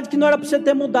cidade que não era para você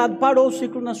ter mudado, parou o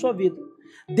ciclo na sua vida.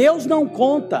 Deus não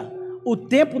conta o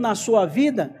tempo na sua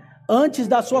vida antes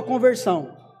da sua conversão.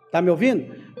 Está me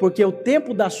ouvindo? Porque o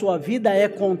tempo da sua vida é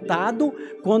contado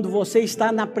quando você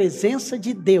está na presença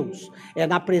de Deus. É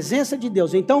na presença de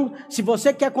Deus. Então, se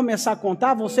você quer começar a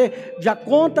contar, você já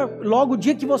conta logo o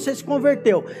dia que você se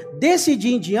converteu. Desse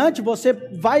dia em diante, você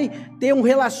vai ter um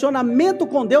relacionamento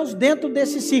com Deus dentro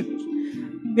desses ciclos.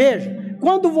 Veja,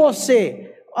 quando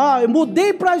você... eu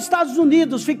mudei para os Estados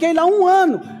Unidos, fiquei lá 1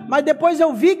 ano, mas depois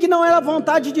eu vi que não era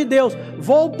vontade de Deus,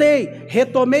 voltei,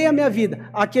 retomei a minha vida.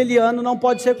 Aquele ano não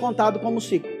pode ser contado como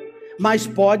ciclo, mas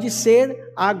pode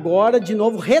ser agora de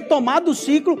novo retomado o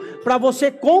ciclo para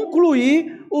você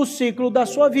concluir o ciclo da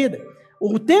sua vida.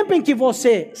 O tempo em que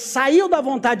você saiu da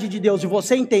vontade de Deus e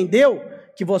você entendeu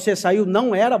que você saiu,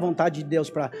 não era a vontade de Deus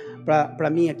para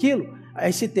mim aquilo,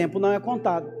 esse tempo não é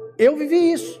contado. Eu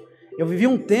vivi isso. Eu vivi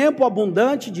um tempo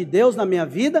abundante de Deus na minha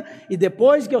vida, e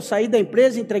depois que eu saí da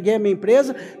empresa, entreguei a minha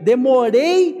empresa,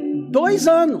 demorei 2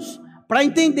 anos para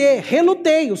entender,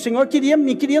 relutei. O Senhor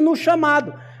me queria no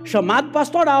chamado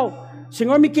pastoral. O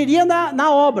Senhor me queria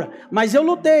na obra, mas eu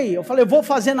lutei. Eu falei, eu vou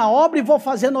fazer na obra e vou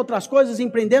fazendo outras coisas,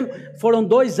 empreendendo. Foram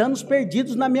 2 anos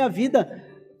perdidos na minha vida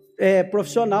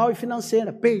profissional e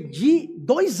financeira. Perdi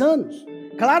 2 anos.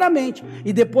 Claramente,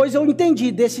 e depois eu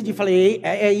entendi, decidi, falei,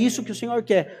 é isso que o Senhor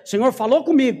quer. O Senhor falou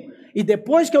comigo, e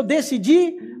depois que eu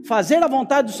decidi fazer a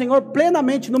vontade do Senhor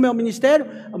plenamente no meu ministério,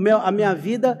 a minha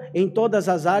vida em todas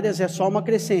as áreas é só uma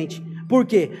crescente. Por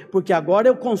quê? Porque agora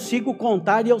eu consigo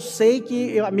contar e eu sei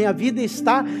que a minha vida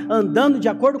está andando de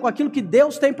acordo com aquilo que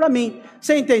Deus tem para mim.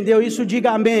 Você entendeu isso?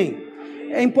 Diga amém.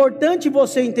 É importante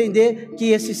você entender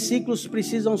que esses ciclos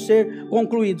precisam ser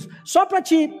concluídos. Só para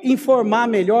te informar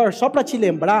melhor, só para te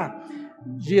lembrar,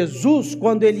 Jesus,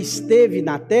 quando ele esteve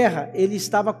na terra, ele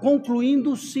estava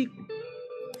concluindo o ciclo.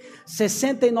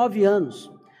 69 anos.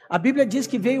 A Bíblia diz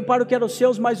que veio para o que eram os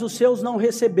seus, mas os seus não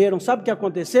receberam. Sabe o que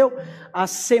aconteceu?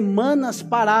 As semanas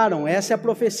pararam. Essa é a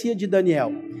profecia de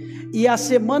Daniel. E as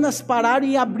semanas pararam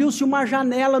e abriu-se uma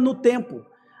janela no tempo.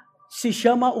 Se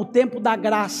chama o tempo da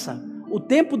graça, o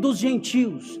tempo dos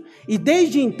gentios. E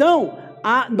desde então,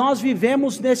 nós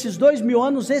vivemos nesses 2000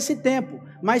 anos esse tempo.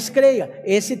 Mas creia,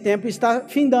 esse tempo está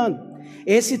findando.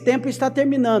 Esse tempo está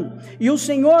terminando. E o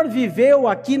Senhor viveu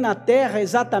aqui na terra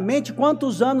exatamente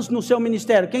quantos anos no seu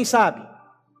ministério? Quem sabe?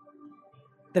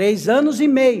 3 anos e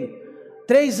meio.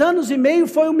 3 anos e meio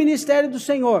foi o ministério do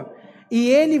Senhor. E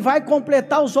ele vai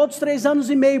completar os outros 3 anos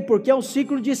e meio, porque é um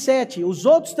ciclo de 7. Os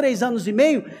outros 3 anos e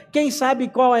meio, quem sabe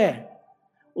qual é?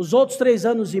 Os outros 3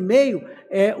 anos e meio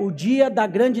é o dia da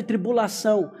grande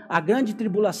tribulação. A grande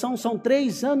tribulação são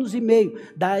 3 anos e meio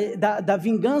da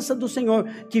vingança do Senhor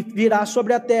que virá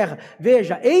sobre a terra.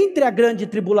 Veja, entre a grande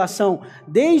tribulação,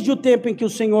 desde o tempo em que o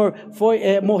Senhor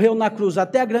morreu na cruz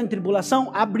até a grande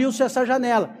tribulação, abriu-se essa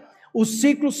janela. O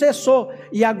ciclo cessou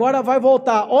e agora vai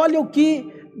voltar. Olha o que,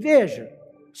 veja,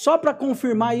 só para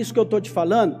confirmar isso que eu estou te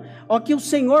falando, ó, que o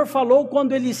Senhor falou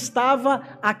quando ele estava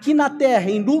aqui na terra,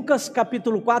 em Lucas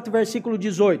capítulo 4, versículo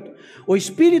 18, o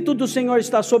Espírito do Senhor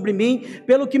está sobre mim,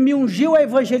 pelo que me ungiu a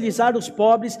evangelizar os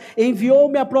pobres,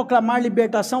 enviou-me a proclamar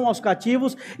libertação aos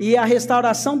cativos, e a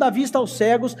restauração da vista aos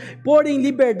cegos, pôr em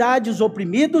liberdade os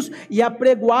oprimidos, e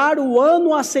apregoar o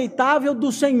ano aceitável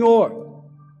do Senhor.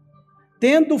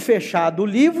 Tendo fechado o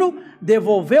livro,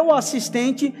 devolveu o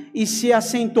assistente e se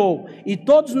assentou. E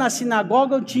todos na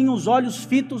sinagoga tinham os olhos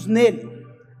fitos nele.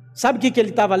 Sabe o que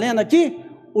ele estava lendo aqui?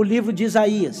 O livro de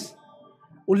Isaías.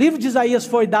 O livro de Isaías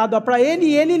foi dado para ele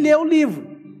e ele leu o livro.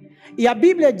 E a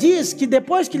Bíblia diz que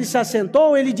depois que ele se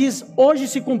assentou, ele diz: hoje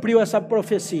se cumpriu essa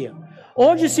profecia.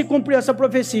 Hoje se cumpriu essa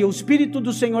profecia, o Espírito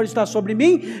do Senhor está sobre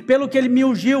mim, pelo que ele me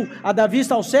ungiu a dar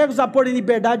vista aos cegos, a pôr em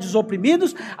liberdade os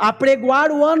oprimidos, a pregoar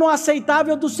o ano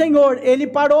aceitável do Senhor. Ele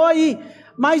parou aí,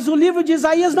 mas o livro de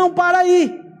Isaías não para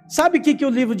aí. Sabe o que o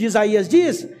livro de Isaías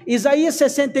diz? Isaías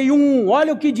 61,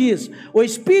 olha o que diz: o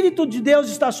Espírito de Deus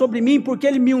está sobre mim, porque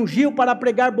ele me ungiu para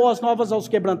pregar boas novas aos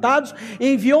quebrantados,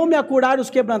 enviou-me a curar os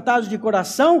quebrantados de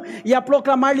coração, e a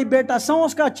proclamar libertação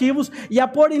aos cativos, e a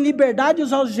pôr em liberdade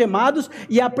os algemados,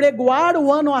 e a pregoar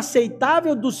o ano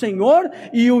aceitável do Senhor,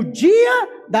 e o dia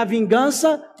da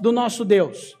vingança do nosso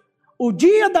Deus. O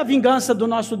dia da vingança do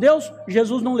nosso Deus,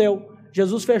 Jesus não leu,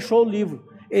 Jesus fechou o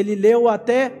livro. Ele leu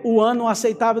até o ano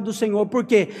aceitável do Senhor,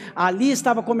 porque ali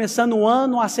estava começando o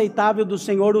ano aceitável do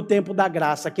Senhor, o tempo da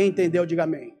graça. Quem entendeu, diga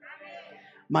amém.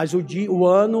 Mas o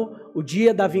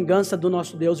dia da vingança do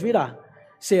nosso Deus virá.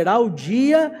 Será o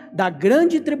dia da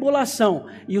grande tribulação,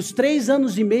 e os 3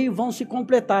 anos e meio vão se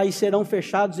completar, e serão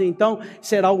fechados, e então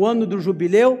será o ano do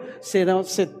jubileu, serão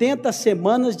 70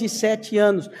 semanas de 7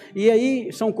 anos, e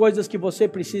aí são coisas que você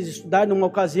precisa estudar. Numa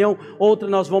ocasião, outra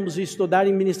nós vamos estudar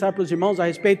e ministrar para os irmãos a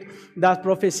respeito das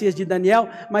profecias de Daniel,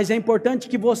 mas é importante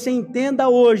que você entenda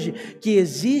hoje, que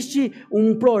existe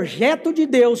um projeto de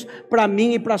Deus para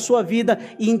mim e para a sua vida,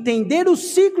 e entender os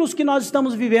ciclos que nós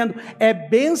estamos vivendo, é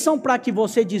bênção para que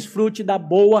você desfrute da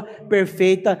boa,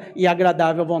 perfeita e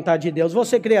agradável vontade de Deus.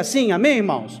 Você crê assim? Amém,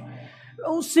 irmãos?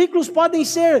 Os ciclos podem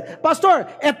ser: pastor,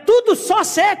 é tudo só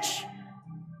 7,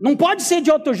 não pode ser de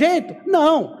outro jeito?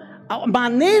 Não, a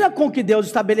maneira com que Deus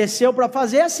estabeleceu para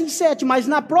fazer é assim 7, mas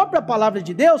na própria palavra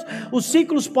de Deus, os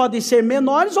ciclos podem ser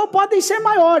menores ou podem ser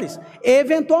maiores,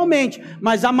 eventualmente,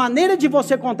 mas a maneira de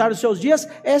você contar os seus dias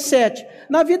é 7.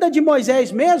 Na vida de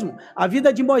Moisés mesmo, a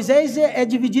vida de Moisés é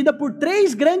dividida por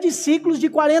 3 grandes ciclos de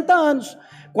 40 anos.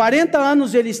 40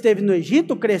 anos ele esteve no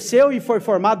Egito, cresceu e foi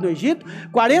formado no Egito.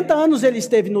 40 anos ele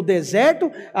esteve no deserto,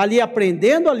 ali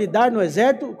aprendendo a lidar no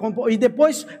exército, e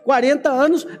depois 40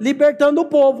 anos libertando o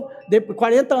povo.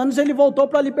 40 anos ele voltou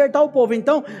para libertar o povo.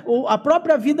 Então, a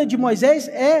própria vida de Moisés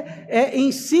é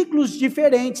em ciclos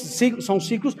diferentes. São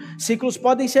ciclos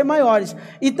podem ser maiores.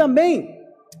 E também,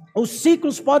 os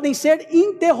ciclos podem ser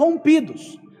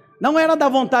interrompidos. Não era da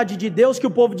vontade de Deus que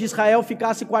o povo de Israel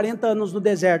ficasse 40 anos no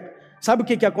deserto. Sabe o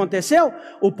que aconteceu?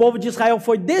 O povo de Israel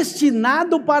foi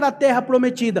destinado para a terra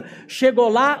prometida. Chegou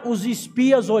lá, os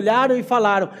espias olharam e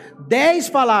falaram, 10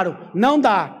 falaram, não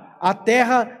dá, a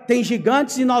terra tem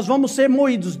gigantes e nós vamos ser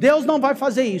moídos, Deus não vai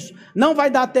fazer isso, não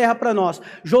vai dar a terra para nós.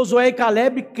 Josué e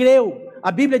Caleb creu,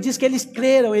 a Bíblia diz que eles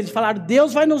creram, eles falaram,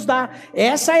 Deus vai nos dar,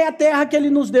 essa é a terra que ele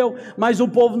nos deu, mas o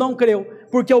povo não creu.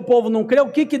 Porque o povo não creu,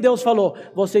 o que Deus falou?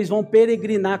 Vocês vão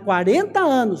peregrinar 40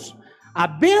 anos, a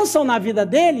bênção na vida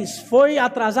deles foi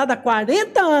atrasada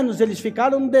 40 anos, eles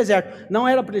ficaram no deserto. Não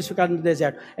era para eles ficarem no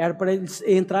deserto, era para eles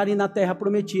entrarem na terra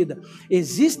prometida.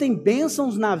 Existem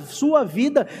bênçãos na sua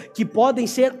vida que podem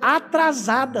ser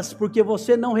atrasadas, porque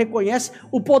você não reconhece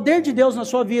o poder de Deus na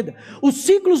sua vida. Os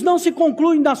ciclos não se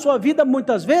concluem na sua vida,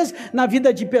 muitas vezes, na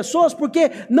vida de pessoas,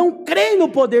 porque não creem no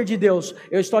poder de Deus.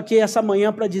 Eu estou aqui essa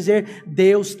manhã para dizer,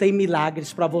 Deus tem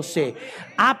milagres para você.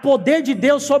 Há poder de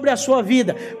Deus sobre a sua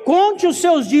vida. Conte conte os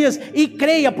seus dias e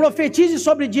creia, profetize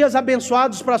sobre dias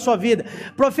abençoados para a sua vida,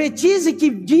 profetize que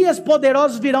dias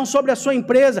poderosos virão sobre a sua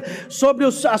empresa, sobre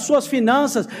as suas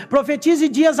finanças, profetize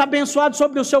dias abençoados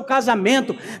sobre o seu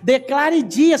casamento, declare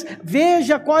dias,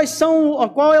 veja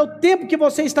qual é o tempo que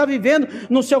você está vivendo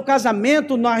no seu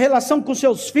casamento, na relação com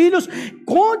seus filhos,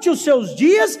 conte os seus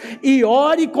dias e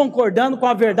ore concordando com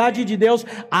a verdade de Deus,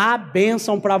 a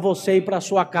bênção para você e para a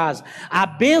sua casa, a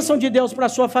bênção de Deus para a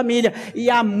sua família e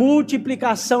a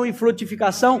multiplicação e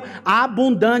frutificação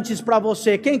abundantes para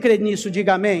você. Quem crê nisso,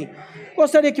 diga amém.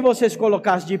 Gostaria que você se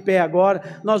colocasse de pé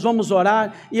agora, nós vamos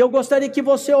orar, e eu gostaria que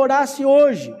você orasse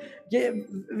hoje.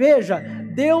 Veja,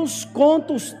 Deus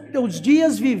conta os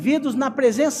dias vividos na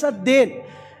presença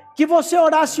dEle. Que você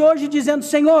orasse hoje dizendo: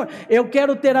 Senhor, eu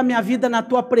quero ter a minha vida na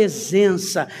Tua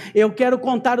presença, eu quero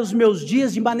contar os meus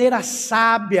dias de maneira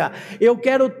sábia, eu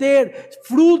quero ter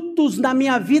frutos na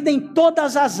minha vida em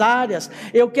todas as áreas,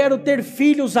 eu quero ter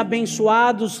filhos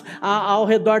abençoados ao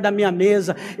redor da minha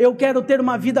mesa, eu quero ter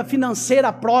uma vida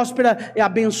financeira próspera e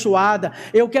abençoada,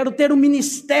 eu quero ter um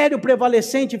ministério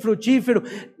prevalecente e frutífero.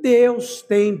 Deus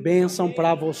tem bênção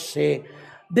para você.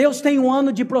 Deus tem um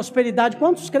ano de prosperidade.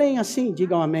 Quantos creem assim?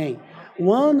 Digam amém.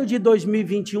 O ano de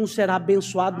 2021 será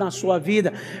abençoado na sua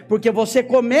vida, porque você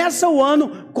começa o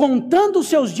ano contando os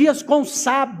seus dias com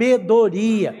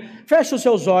sabedoria. Feche os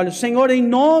seus olhos. Senhor, em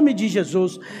nome de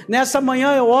Jesus, nessa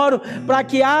manhã eu oro para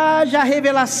que haja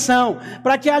revelação,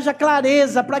 para que haja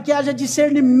clareza, para que haja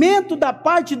discernimento da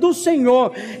parte do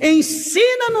Senhor.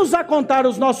 Ensina-nos a contar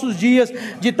os nossos dias,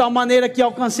 de tal maneira que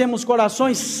alcancemos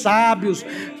corações sábios,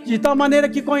 de tal maneira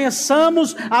que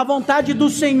conheçamos a vontade do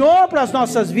Senhor para as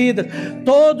nossas vidas.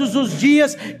 Todos os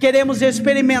dias queremos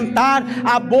experimentar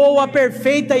a boa,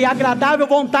 perfeita e agradável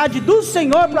vontade do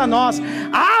Senhor para nós.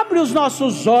 Abre os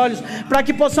nossos olhos para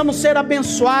que possamos ser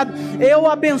abençoados. Eu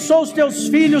abençoo os teus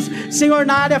filhos, Senhor,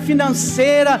 na área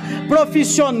financeira,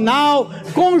 profissional,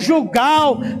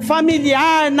 conjugal,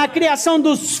 familiar, na criação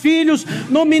dos filhos,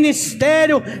 no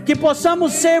ministério, que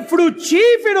possamos ser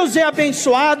frutíferos e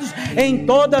abençoados em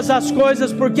todas as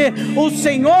coisas, porque o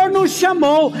Senhor nos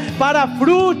chamou para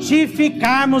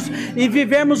frutificarmos e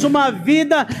vivermos uma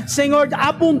vida, Senhor,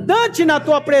 abundante na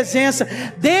Tua presença,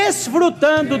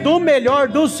 desfrutando do melhor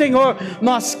do Senhor.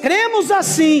 Nós cremos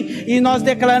assim e nós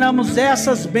declaramos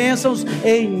essas bênçãos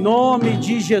em nome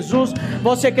de Jesus.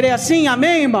 Você crê assim?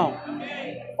 Amém, irmão?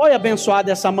 Oi, abençoado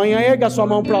essa manhã, erga sua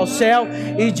mão para o céu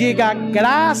e diga: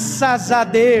 graças a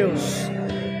Deus,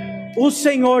 o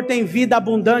Senhor tem vida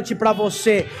abundante para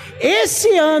você.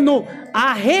 Esse ano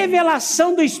a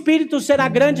revelação do Espírito será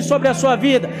grande sobre a sua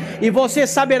vida, e você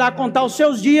saberá contar os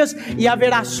seus dias, e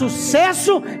haverá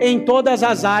sucesso em todas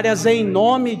as áreas, em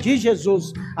nome de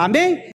Jesus. Amém?